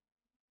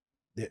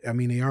 I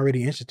mean, they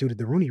already instituted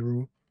the Rooney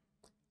Rule.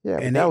 Yeah,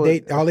 and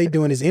all they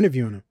doing is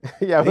interviewing them.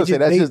 Yeah, I was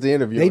saying that's just the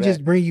interview. They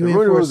just bring you in.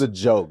 Rooney was a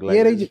joke. Like,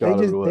 yeah, they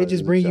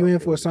just bring you in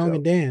for a song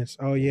and dance.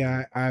 Oh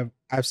yeah,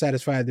 I've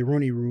satisfied the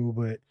Rooney Rule,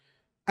 but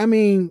I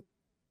mean,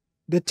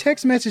 the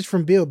text message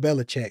from Bill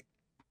Belichick,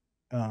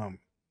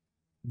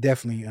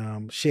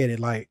 definitely shed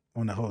light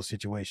on the whole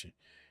situation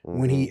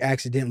when he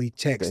accidentally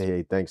texted.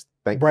 Hey, thanks,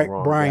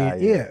 Brian.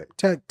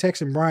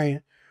 Texting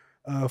Brian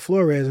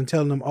Flores and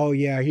telling him, "Oh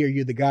yeah, I hear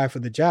you're the guy for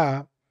the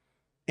job,"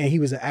 and he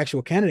was an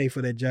actual candidate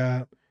for that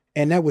job.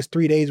 And that was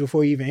 3 days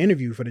before he even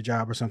interviewed for the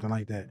job or something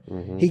like that.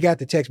 Mm-hmm. He got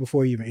the text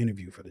before he even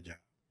interviewed for the job.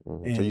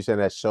 Mm-hmm. So you saying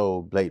that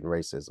showed blatant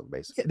racism,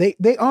 basically? Yeah,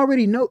 they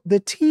already know, the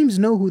teams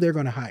know who they're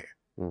going to hire.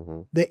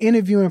 Mm-hmm. The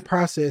interviewing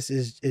process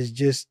is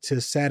just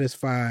to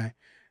satisfy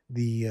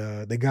the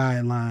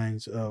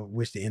guidelines of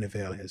which the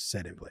NFL has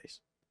set in place.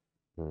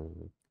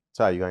 Mm-hmm.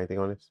 So you got anything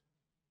on this?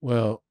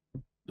 Well,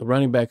 the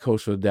running back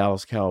coach for the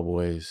Dallas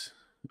Cowboys,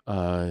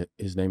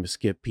 his name is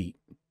Skip Peete.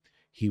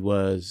 He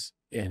was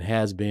and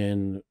has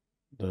been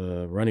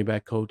the running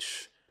back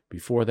coach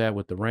before that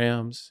with the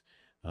Rams.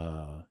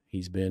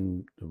 He's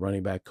been the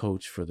running back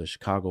coach for the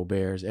Chicago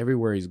Bears.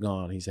 Everywhere he's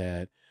gone, he's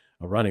had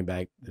a running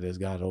back that has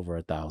got over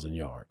 1,000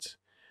 yards.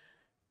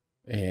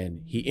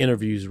 And he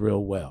interviews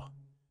real well.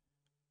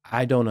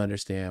 I don't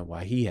understand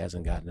why he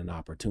hasn't gotten an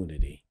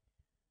opportunity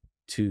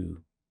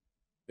to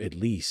at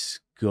least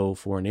go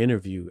for an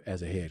interview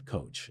as a head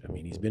coach. I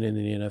mean, he's been in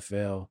the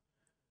NFL,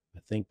 I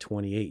think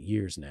 28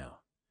 years now,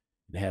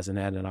 and hasn't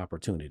had an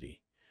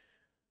opportunity.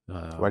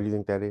 Why do you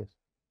think that is?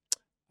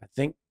 I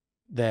think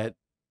that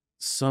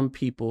some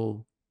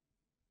people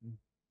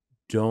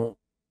don't,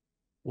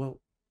 well,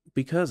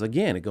 because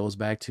again, it goes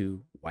back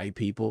to white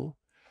people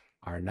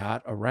are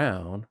not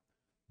around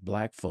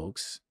Black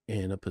folks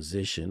in a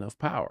position of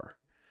power.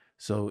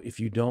 So if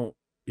you're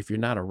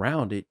not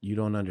around it, you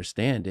don't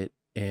understand it,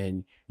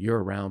 and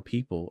you're around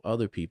people,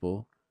 other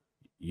people,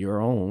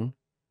 your own,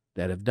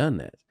 that have done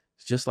that.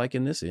 It's just like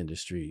in this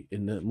industry,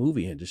 in the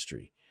movie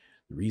industry.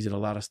 The reason a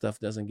lot of stuff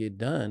doesn't get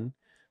done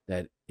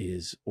that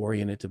is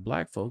oriented to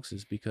Black folks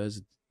is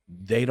because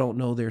they don't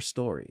know their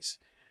stories.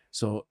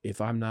 So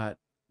if I'm not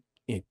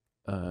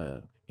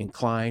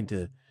inclined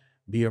to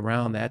be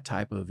around that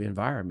type of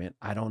environment,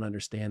 I don't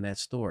understand that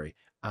story.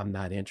 I'm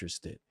not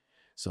interested.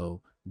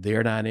 So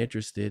they're not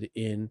interested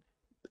in,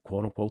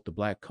 quote unquote, the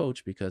Black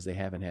coach because they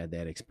haven't had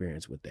that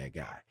experience with that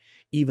guy.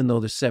 Even though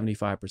there's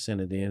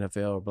 75% of the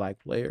NFL are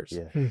Black players.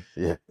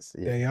 Yes.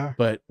 They are.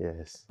 But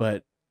Yes.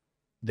 but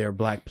they're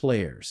Black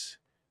players.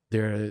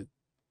 They're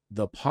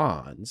the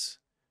pawns,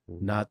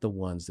 not the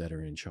ones that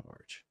are in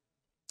charge.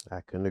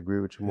 I couldn't agree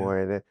with you more.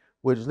 And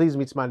which leads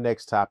me to my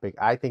next topic.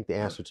 I think the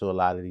answer to a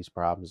lot of these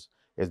problems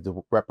is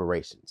the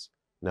reparations.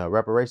 Now,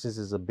 reparations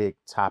is a big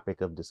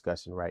topic of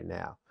discussion right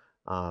now.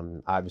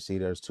 Obviously,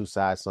 there's two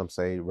sides. Some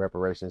say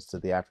reparations to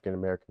the African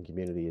American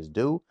community is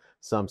due.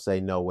 Some say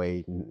no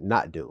way,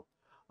 not due.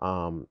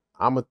 I'm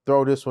gonna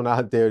throw this one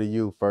out there to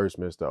you first,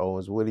 Mr.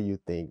 Owens. What do you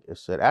think?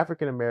 Should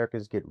African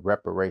Americans get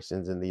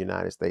reparations in the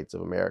United States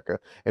of America,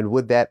 and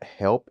would that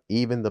help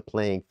even the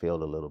playing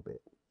field a little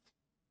bit?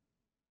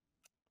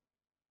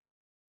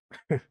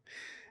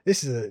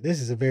 This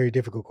is a very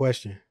difficult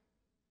question.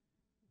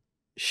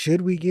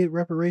 Should we get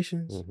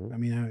reparations? Mm-hmm. I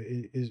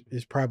mean,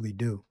 it's probably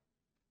due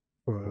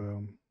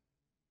for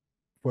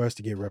us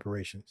to get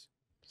reparations.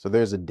 So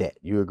there's a debt.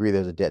 You agree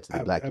there's a debt to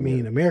the Black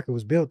community? I mean, America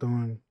was built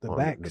on the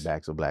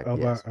backs of Black, of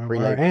yes.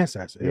 our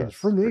ancestors. It was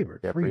free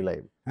labor. Free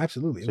labor.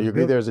 Absolutely. So you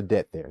agree there's a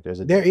debt there?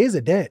 There is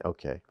a debt.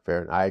 Okay,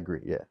 fair enough. I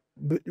agree. Yeah.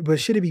 But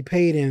should it be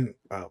paid in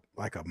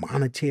like a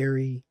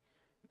monetary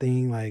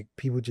thing? Like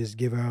people just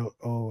give out,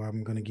 oh,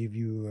 I'm going to give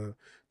you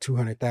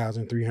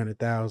 200,000,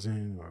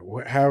 300,000,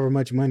 or however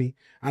much money.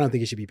 I don't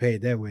think it should be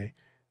paid that way.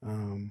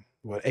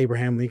 What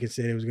Abraham Lincoln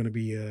said, it was going to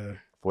be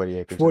 40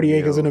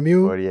 acres and a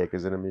mule. 40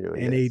 acres and a mule.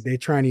 And yes. they're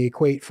trying to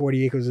equate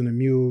 40 acres and a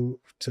mule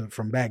to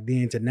from back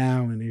then to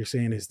now, and they're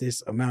saying it's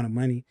this amount of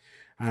money.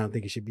 I don't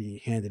think it should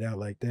be handed out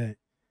like that,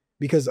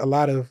 because a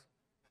lot of,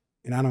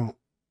 and I'm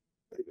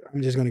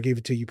just going to give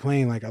it to you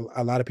plain, like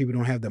a lot of people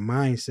don't have the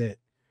mindset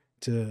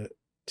to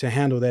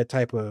handle that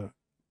type of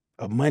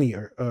money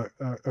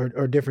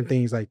or different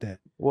things like that.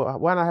 Well,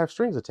 why not have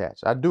strings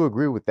attached? I do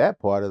agree with that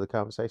part of the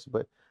conversation,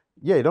 but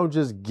yeah, don't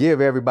just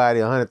give everybody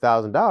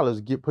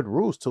 $100,000. Put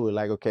rules to it.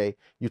 Like, okay,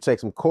 you take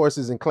some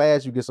courses in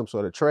class, you get some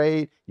sort of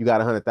trade, you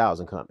got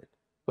 100,000 coming.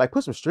 Like,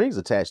 put some strings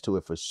attached to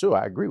it for sure.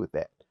 I agree with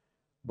that.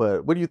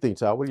 But what do you think,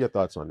 Todd? What are your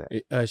thoughts on that?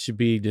 It should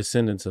be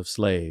descendants of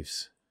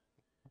slaves.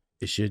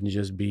 It shouldn't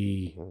just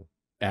be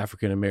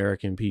African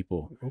American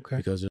people. Okay.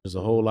 Because there's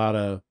a whole lot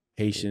of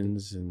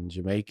Haitians and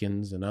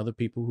Jamaicans and other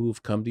people who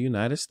have come to the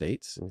United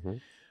States. Mm-hmm.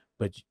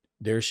 But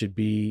there should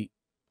be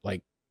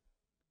like,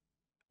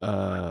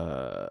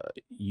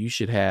 you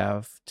should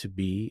have to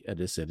be a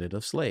descendant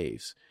of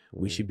slaves.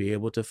 We should be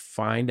able to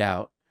find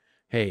out,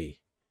 hey,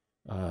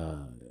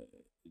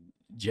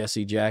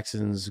 Jesse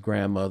Jackson's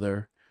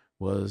grandmother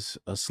was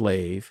a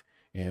slave,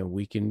 and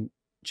we can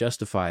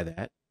justify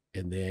that.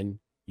 And then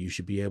you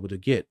should be able to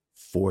get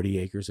 40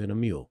 acres and a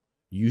mule.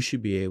 We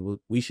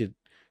should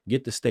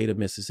get the state of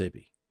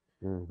Mississippi.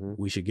 Mm-hmm.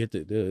 We should get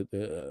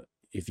the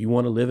if you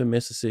want to live in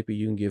Mississippi,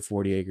 you can get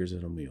 40 acres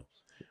and a mule.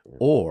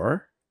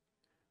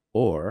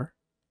 Or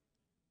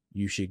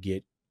you should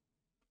get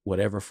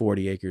whatever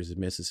 40 acres of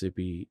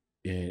Mississippi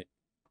to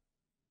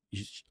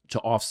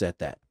offset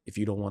that if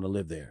you don't want to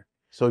live there.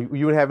 So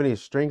you would have any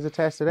strings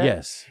attached to that?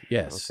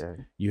 Yes.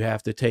 Okay. You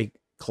have to take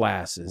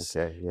classes.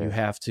 Okay. Yeah. You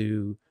have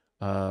to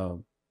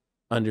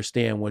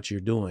understand what you're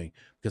doing,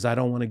 because I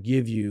don't want to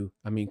give you,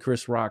 I mean,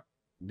 Chris Rock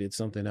did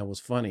something that was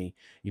funny.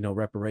 You know,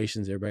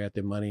 reparations. Everybody got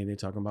their money, and they're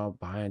talking about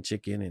buying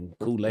chicken and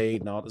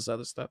Kool-Aid and all this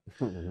other stuff.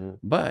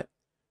 But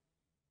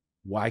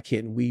why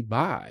can't we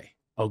buy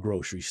a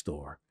grocery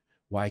store?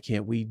 Why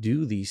can't we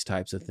do these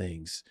types of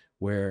things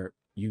where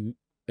you,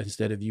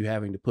 instead of you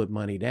having to put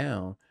money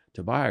down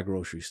to buy a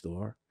grocery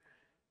store,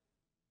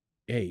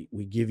 hey,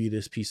 we give you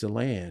this piece of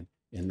land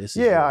and this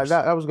is yours.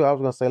 I was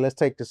going to say, let's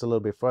take this a little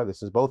bit further,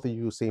 since both of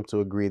you seem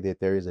to agree that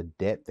there is a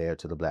debt there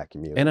to the Black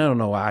community. And I don't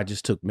know why I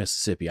just took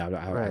Mississippi.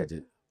 I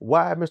did.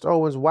 Why, Mr.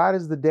 Owens, why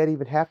does the debt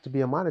even have to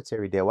be a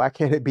monetary debt? Why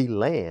can't it be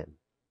land?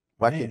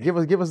 Why can't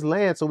give us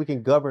land so we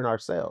can govern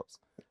ourselves?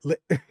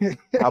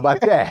 How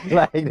about that?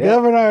 Like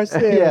govern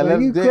ourselves. Yeah,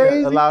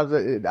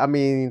 crazy? I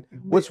mean,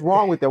 what's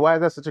wrong with that? Why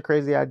is that such a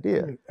crazy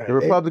idea? The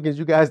Republicans,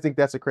 you guys think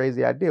that's a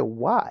crazy idea.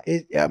 Why?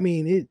 It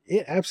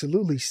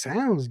absolutely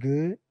sounds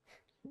good.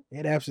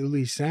 It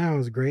absolutely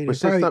sounds great.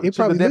 But it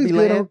probably the debt be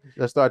land?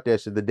 Let's start there.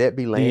 Should the debt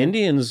be land? The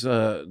Indians,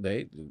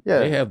 they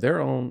have their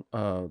own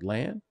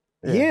land.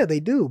 Yeah, they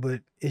do,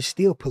 but it's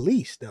still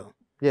police though.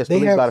 Yeah, it's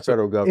policed by the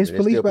federal government. It's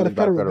policed by the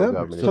federal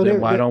government. So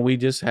then why don't we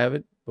just have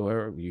it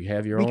where you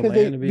have your own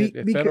land and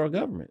be federal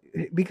government?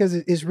 Because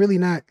it's really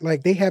not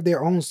like they have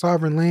their own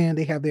sovereign land.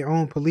 They have their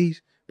own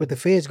police. But the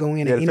feds go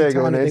in at any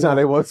time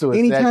they want to.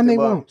 Anytime they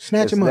want.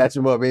 Snatch them up. Snatch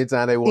them up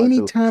anytime they want to.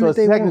 Anytime that they want.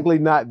 So it's technically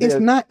not there.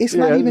 It's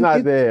not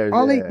even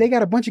there. They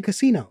got a bunch of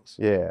casinos.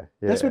 Yeah.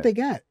 That's what they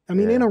got. I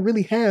mean, they don't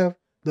really have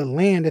the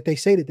land that they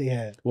say that they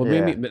have. Well,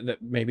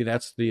 maybe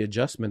that's the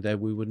adjustment that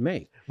we would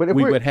make. But if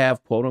we would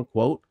have, quote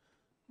unquote,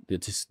 the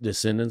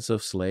descendants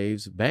of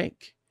slaves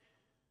bank.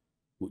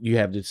 You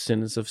have the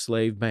descendants of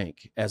slave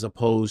bank, as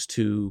opposed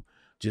to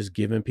just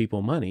giving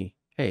people money.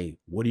 Hey,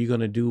 what are you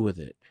going to do with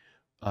it?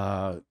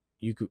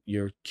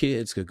 Your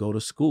kids could go to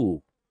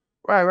school.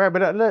 Right.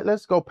 But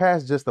let's go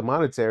past just the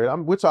monetary.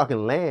 We're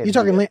talking land. You're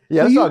talking land.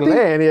 Yeah, we're talking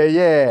land here.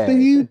 Yeah. So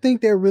you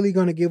think they're really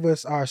going to give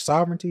us our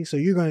sovereignty? So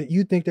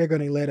you think they're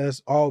going to let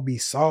us all be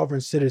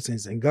sovereign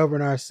citizens and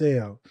govern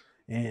ourselves?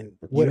 And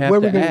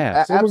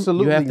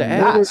absolutely, you have to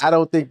ask. I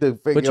don't think the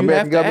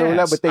American government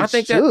will, but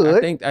they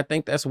should. I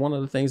think that's one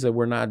of the things that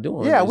we're not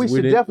doing. Yeah, we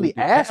should definitely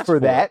ask for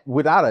that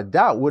without a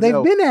doubt.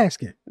 They've been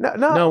asking.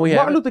 No,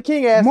 Martin Luther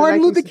King asked.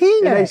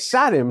 And they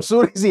shot him as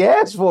soon as he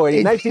asked for it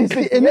in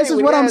 1968. And this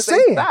is what I'm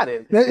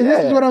saying. This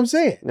is what I'm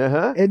saying.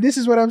 And this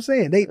is what I'm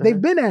saying.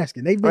 They've been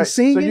asking. They've been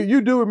singing. So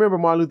you do remember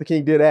Martin Luther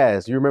King did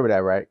ask. You remember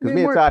that, right? Because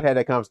me and Todd had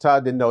that conversation.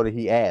 Todd didn't know that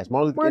he asked.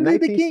 Martin Luther King in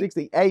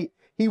 1968.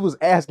 He was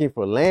asking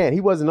for land. He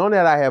wasn't on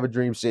that I Have a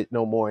Dream shit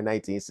no more in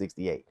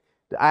 1968.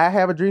 The I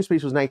Have a Dream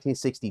speech was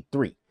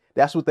 1963.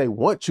 That's what they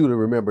want you to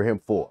remember him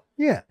for.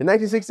 Yeah. In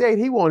 1968,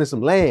 he wanted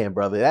some land,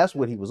 brother. That's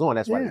what he was on.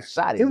 That's why they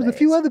shot him. There was a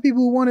few other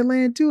people who wanted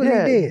land too, and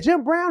they did.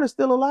 Jim Brown is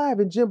still alive,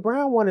 and Jim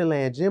Brown wanted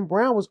land. Jim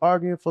Brown was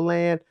arguing for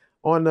land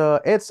on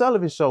the Ed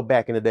Sullivan show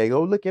back in the day.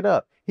 Go look it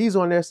up. He's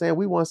on there saying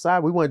we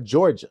want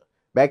Georgia.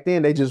 Back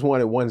then, they just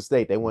wanted one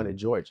state. They wanted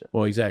Georgia.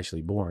 Well, he's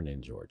actually born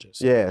in Georgia.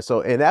 So.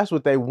 Yeah, and that's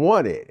what they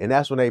wanted. And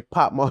that's when they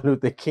popped Martin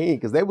Luther King,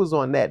 because they was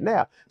on that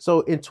now. So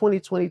in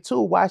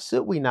 2022, why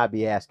should we not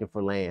be asking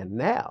for land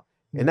now?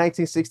 In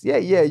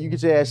 1968, you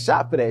get your ass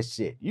shot for that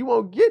shit. You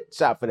won't get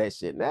shot for that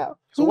shit now.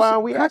 So why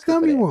aren't we asking for that? How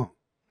come you won't?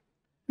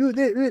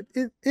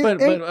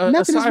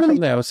 But aside from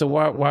that, so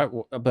why?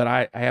 But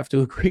I have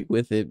to agree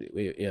with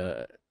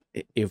it.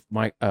 If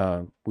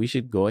we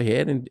should go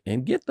ahead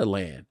and get the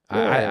land.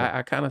 Yeah.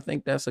 I kind of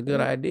think that's a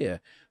good idea.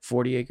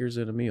 40 acres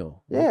and a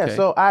mule. Yeah, okay.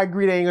 So I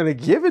agree they ain't gonna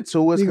give it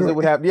to us because it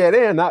would have. Yeah,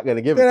 they're not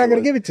gonna give it. They're not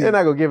gonna give it to. They're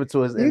not gonna give it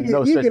to us.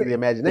 No stretch of the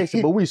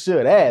imagination. But we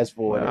should ask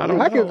for it.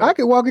 I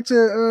could walk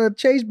into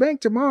Chase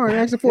Bank tomorrow and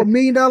ask them for $1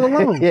 million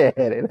loan. Yeah,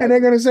 and they're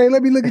gonna say,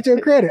 "Let me look at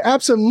your credit."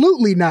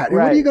 Absolutely not.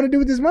 Right. What are you gonna do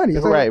with this money?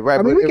 So, right.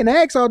 I mean, we can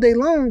ask all day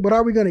long, but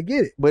are we gonna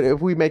get it? But if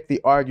we make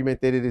the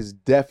argument that it is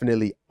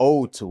definitely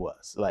owed to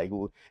us, like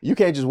you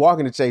can't just walk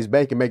into Chase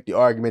Bank and make the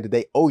argument that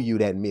they owe you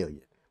that $1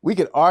 million. We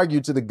could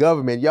argue to the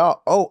government,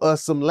 y'all owe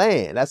us some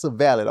land. That's a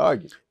valid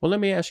argument. Well, let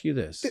me ask you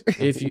this.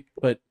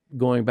 But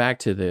going back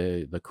to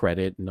the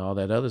credit and all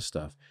that other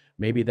stuff,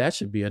 maybe that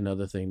should be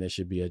another thing that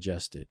should be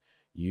adjusted.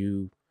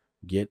 You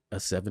get a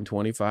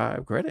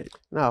 725 credit.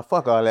 No,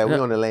 fuck all that. We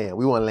on the land.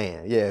 We want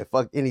land. Yeah,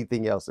 fuck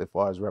anything else as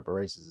far as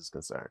reparations is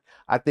concerned.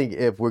 I think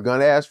if we're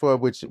going to ask for it,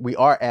 which we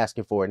are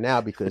asking for it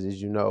now, because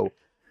as you know,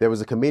 there was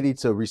a committee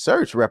to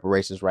research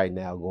reparations right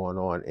now going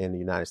on in the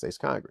United States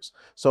Congress.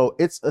 So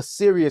it's a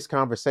serious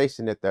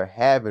conversation that they're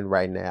having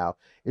right now.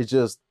 It's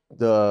just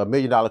the $1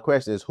 million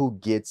question is who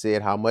gets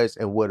it, how much,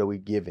 and what are we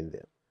giving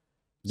them?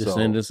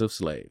 Descendants of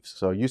slaves.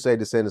 So you say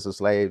descendants of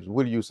slaves.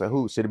 What do you say?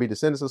 Who should it be?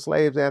 Descendants of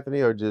slaves, Anthony,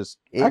 or just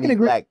any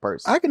black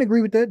person? I can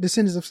agree with that.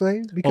 Descendants of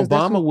slaves. Because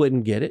Obama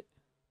wouldn't get it.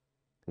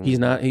 He's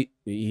not.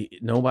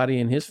 Nobody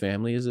in his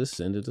family is a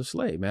descendant of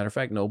slave. Matter of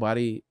fact,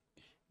 nobody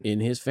in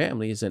his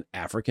family is an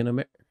African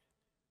American.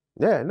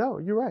 Yeah, no,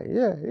 you're right.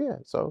 Yeah.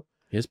 So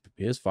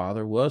his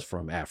father was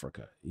from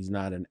Africa. He's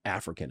not an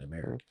African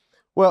American.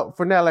 Well,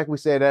 for now, like we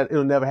said, that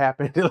it'll never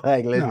happen.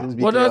 Like, let's No. just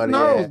be Well, clear on it.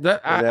 no, Yeah,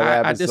 that it'll never I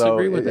happen. So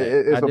disagree with that. I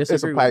it's a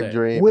disagree with pipe that.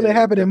 dream. Will it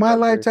happen in my Pipe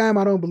dream. lifetime?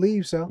 I don't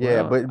believe so.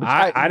 Yeah, Well, but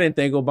I didn't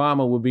think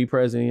Obama would be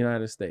president of the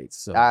United States.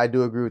 So I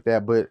do agree with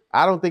that, but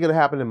I don't think it'll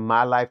happen in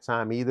my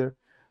lifetime either.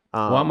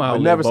 Well, I'm But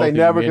outlive never both say of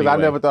you never, because I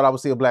anyway. never thought I would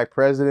see a black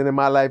president in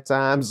my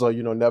lifetime. So,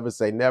 never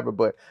say never.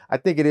 But I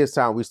think it is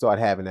time we start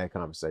having that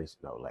conversation,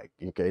 though. Like,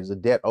 okay, there's a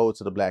debt owed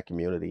to the black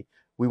community.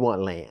 We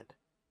want land.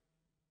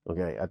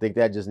 Okay, I think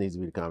that just needs to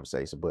be the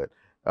conversation. But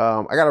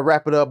I got to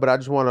wrap it up, but I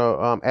just want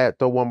to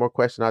throw one more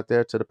question out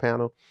there to the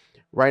panel.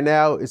 Right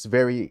now, it's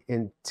very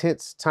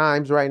intense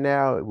times right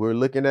now. We're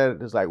looking at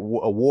it as like a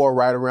war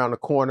right around the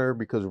corner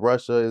because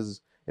Russia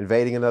is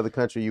invading another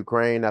country,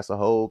 Ukraine. That's a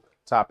whole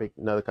topic,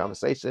 another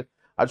conversation.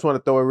 I just want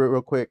to throw it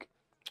real quick.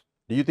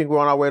 Do you think we're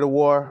on our way to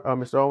war,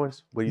 Mr.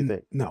 Owens? What do you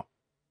think? No.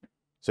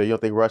 So you don't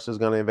think Russia's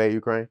going to invade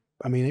Ukraine?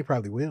 I mean, they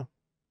probably will.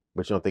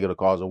 But you don't think it'll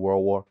cause a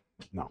world war?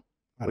 No.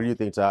 What do you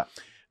think, Todd?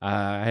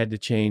 I had to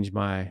change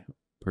my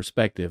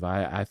perspective.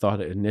 I thought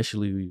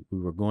initially we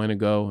were going to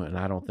go, and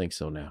I don't think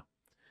so now.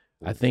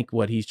 I think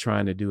what he's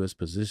trying to do is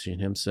position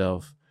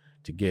himself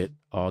to get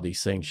all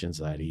these sanctions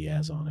that he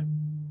has on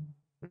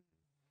him.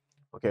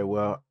 Okay,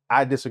 well,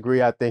 I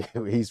disagree. I think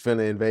he's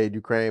finna invade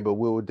Ukraine, but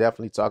we will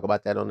definitely talk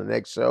about that on the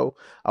next show.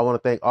 I want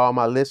to thank all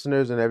my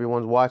listeners and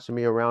everyone's watching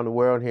me around the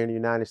world here in the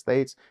United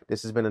States.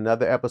 This has been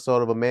another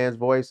episode of A Man's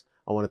Voice.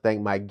 I want to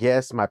thank my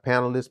guests, my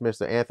panelists,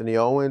 Mr. Anthony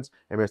Owens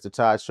and Mr.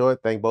 Todd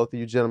Short. Thank both of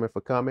you gentlemen for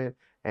coming,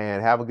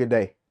 and have a good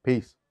day.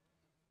 Peace.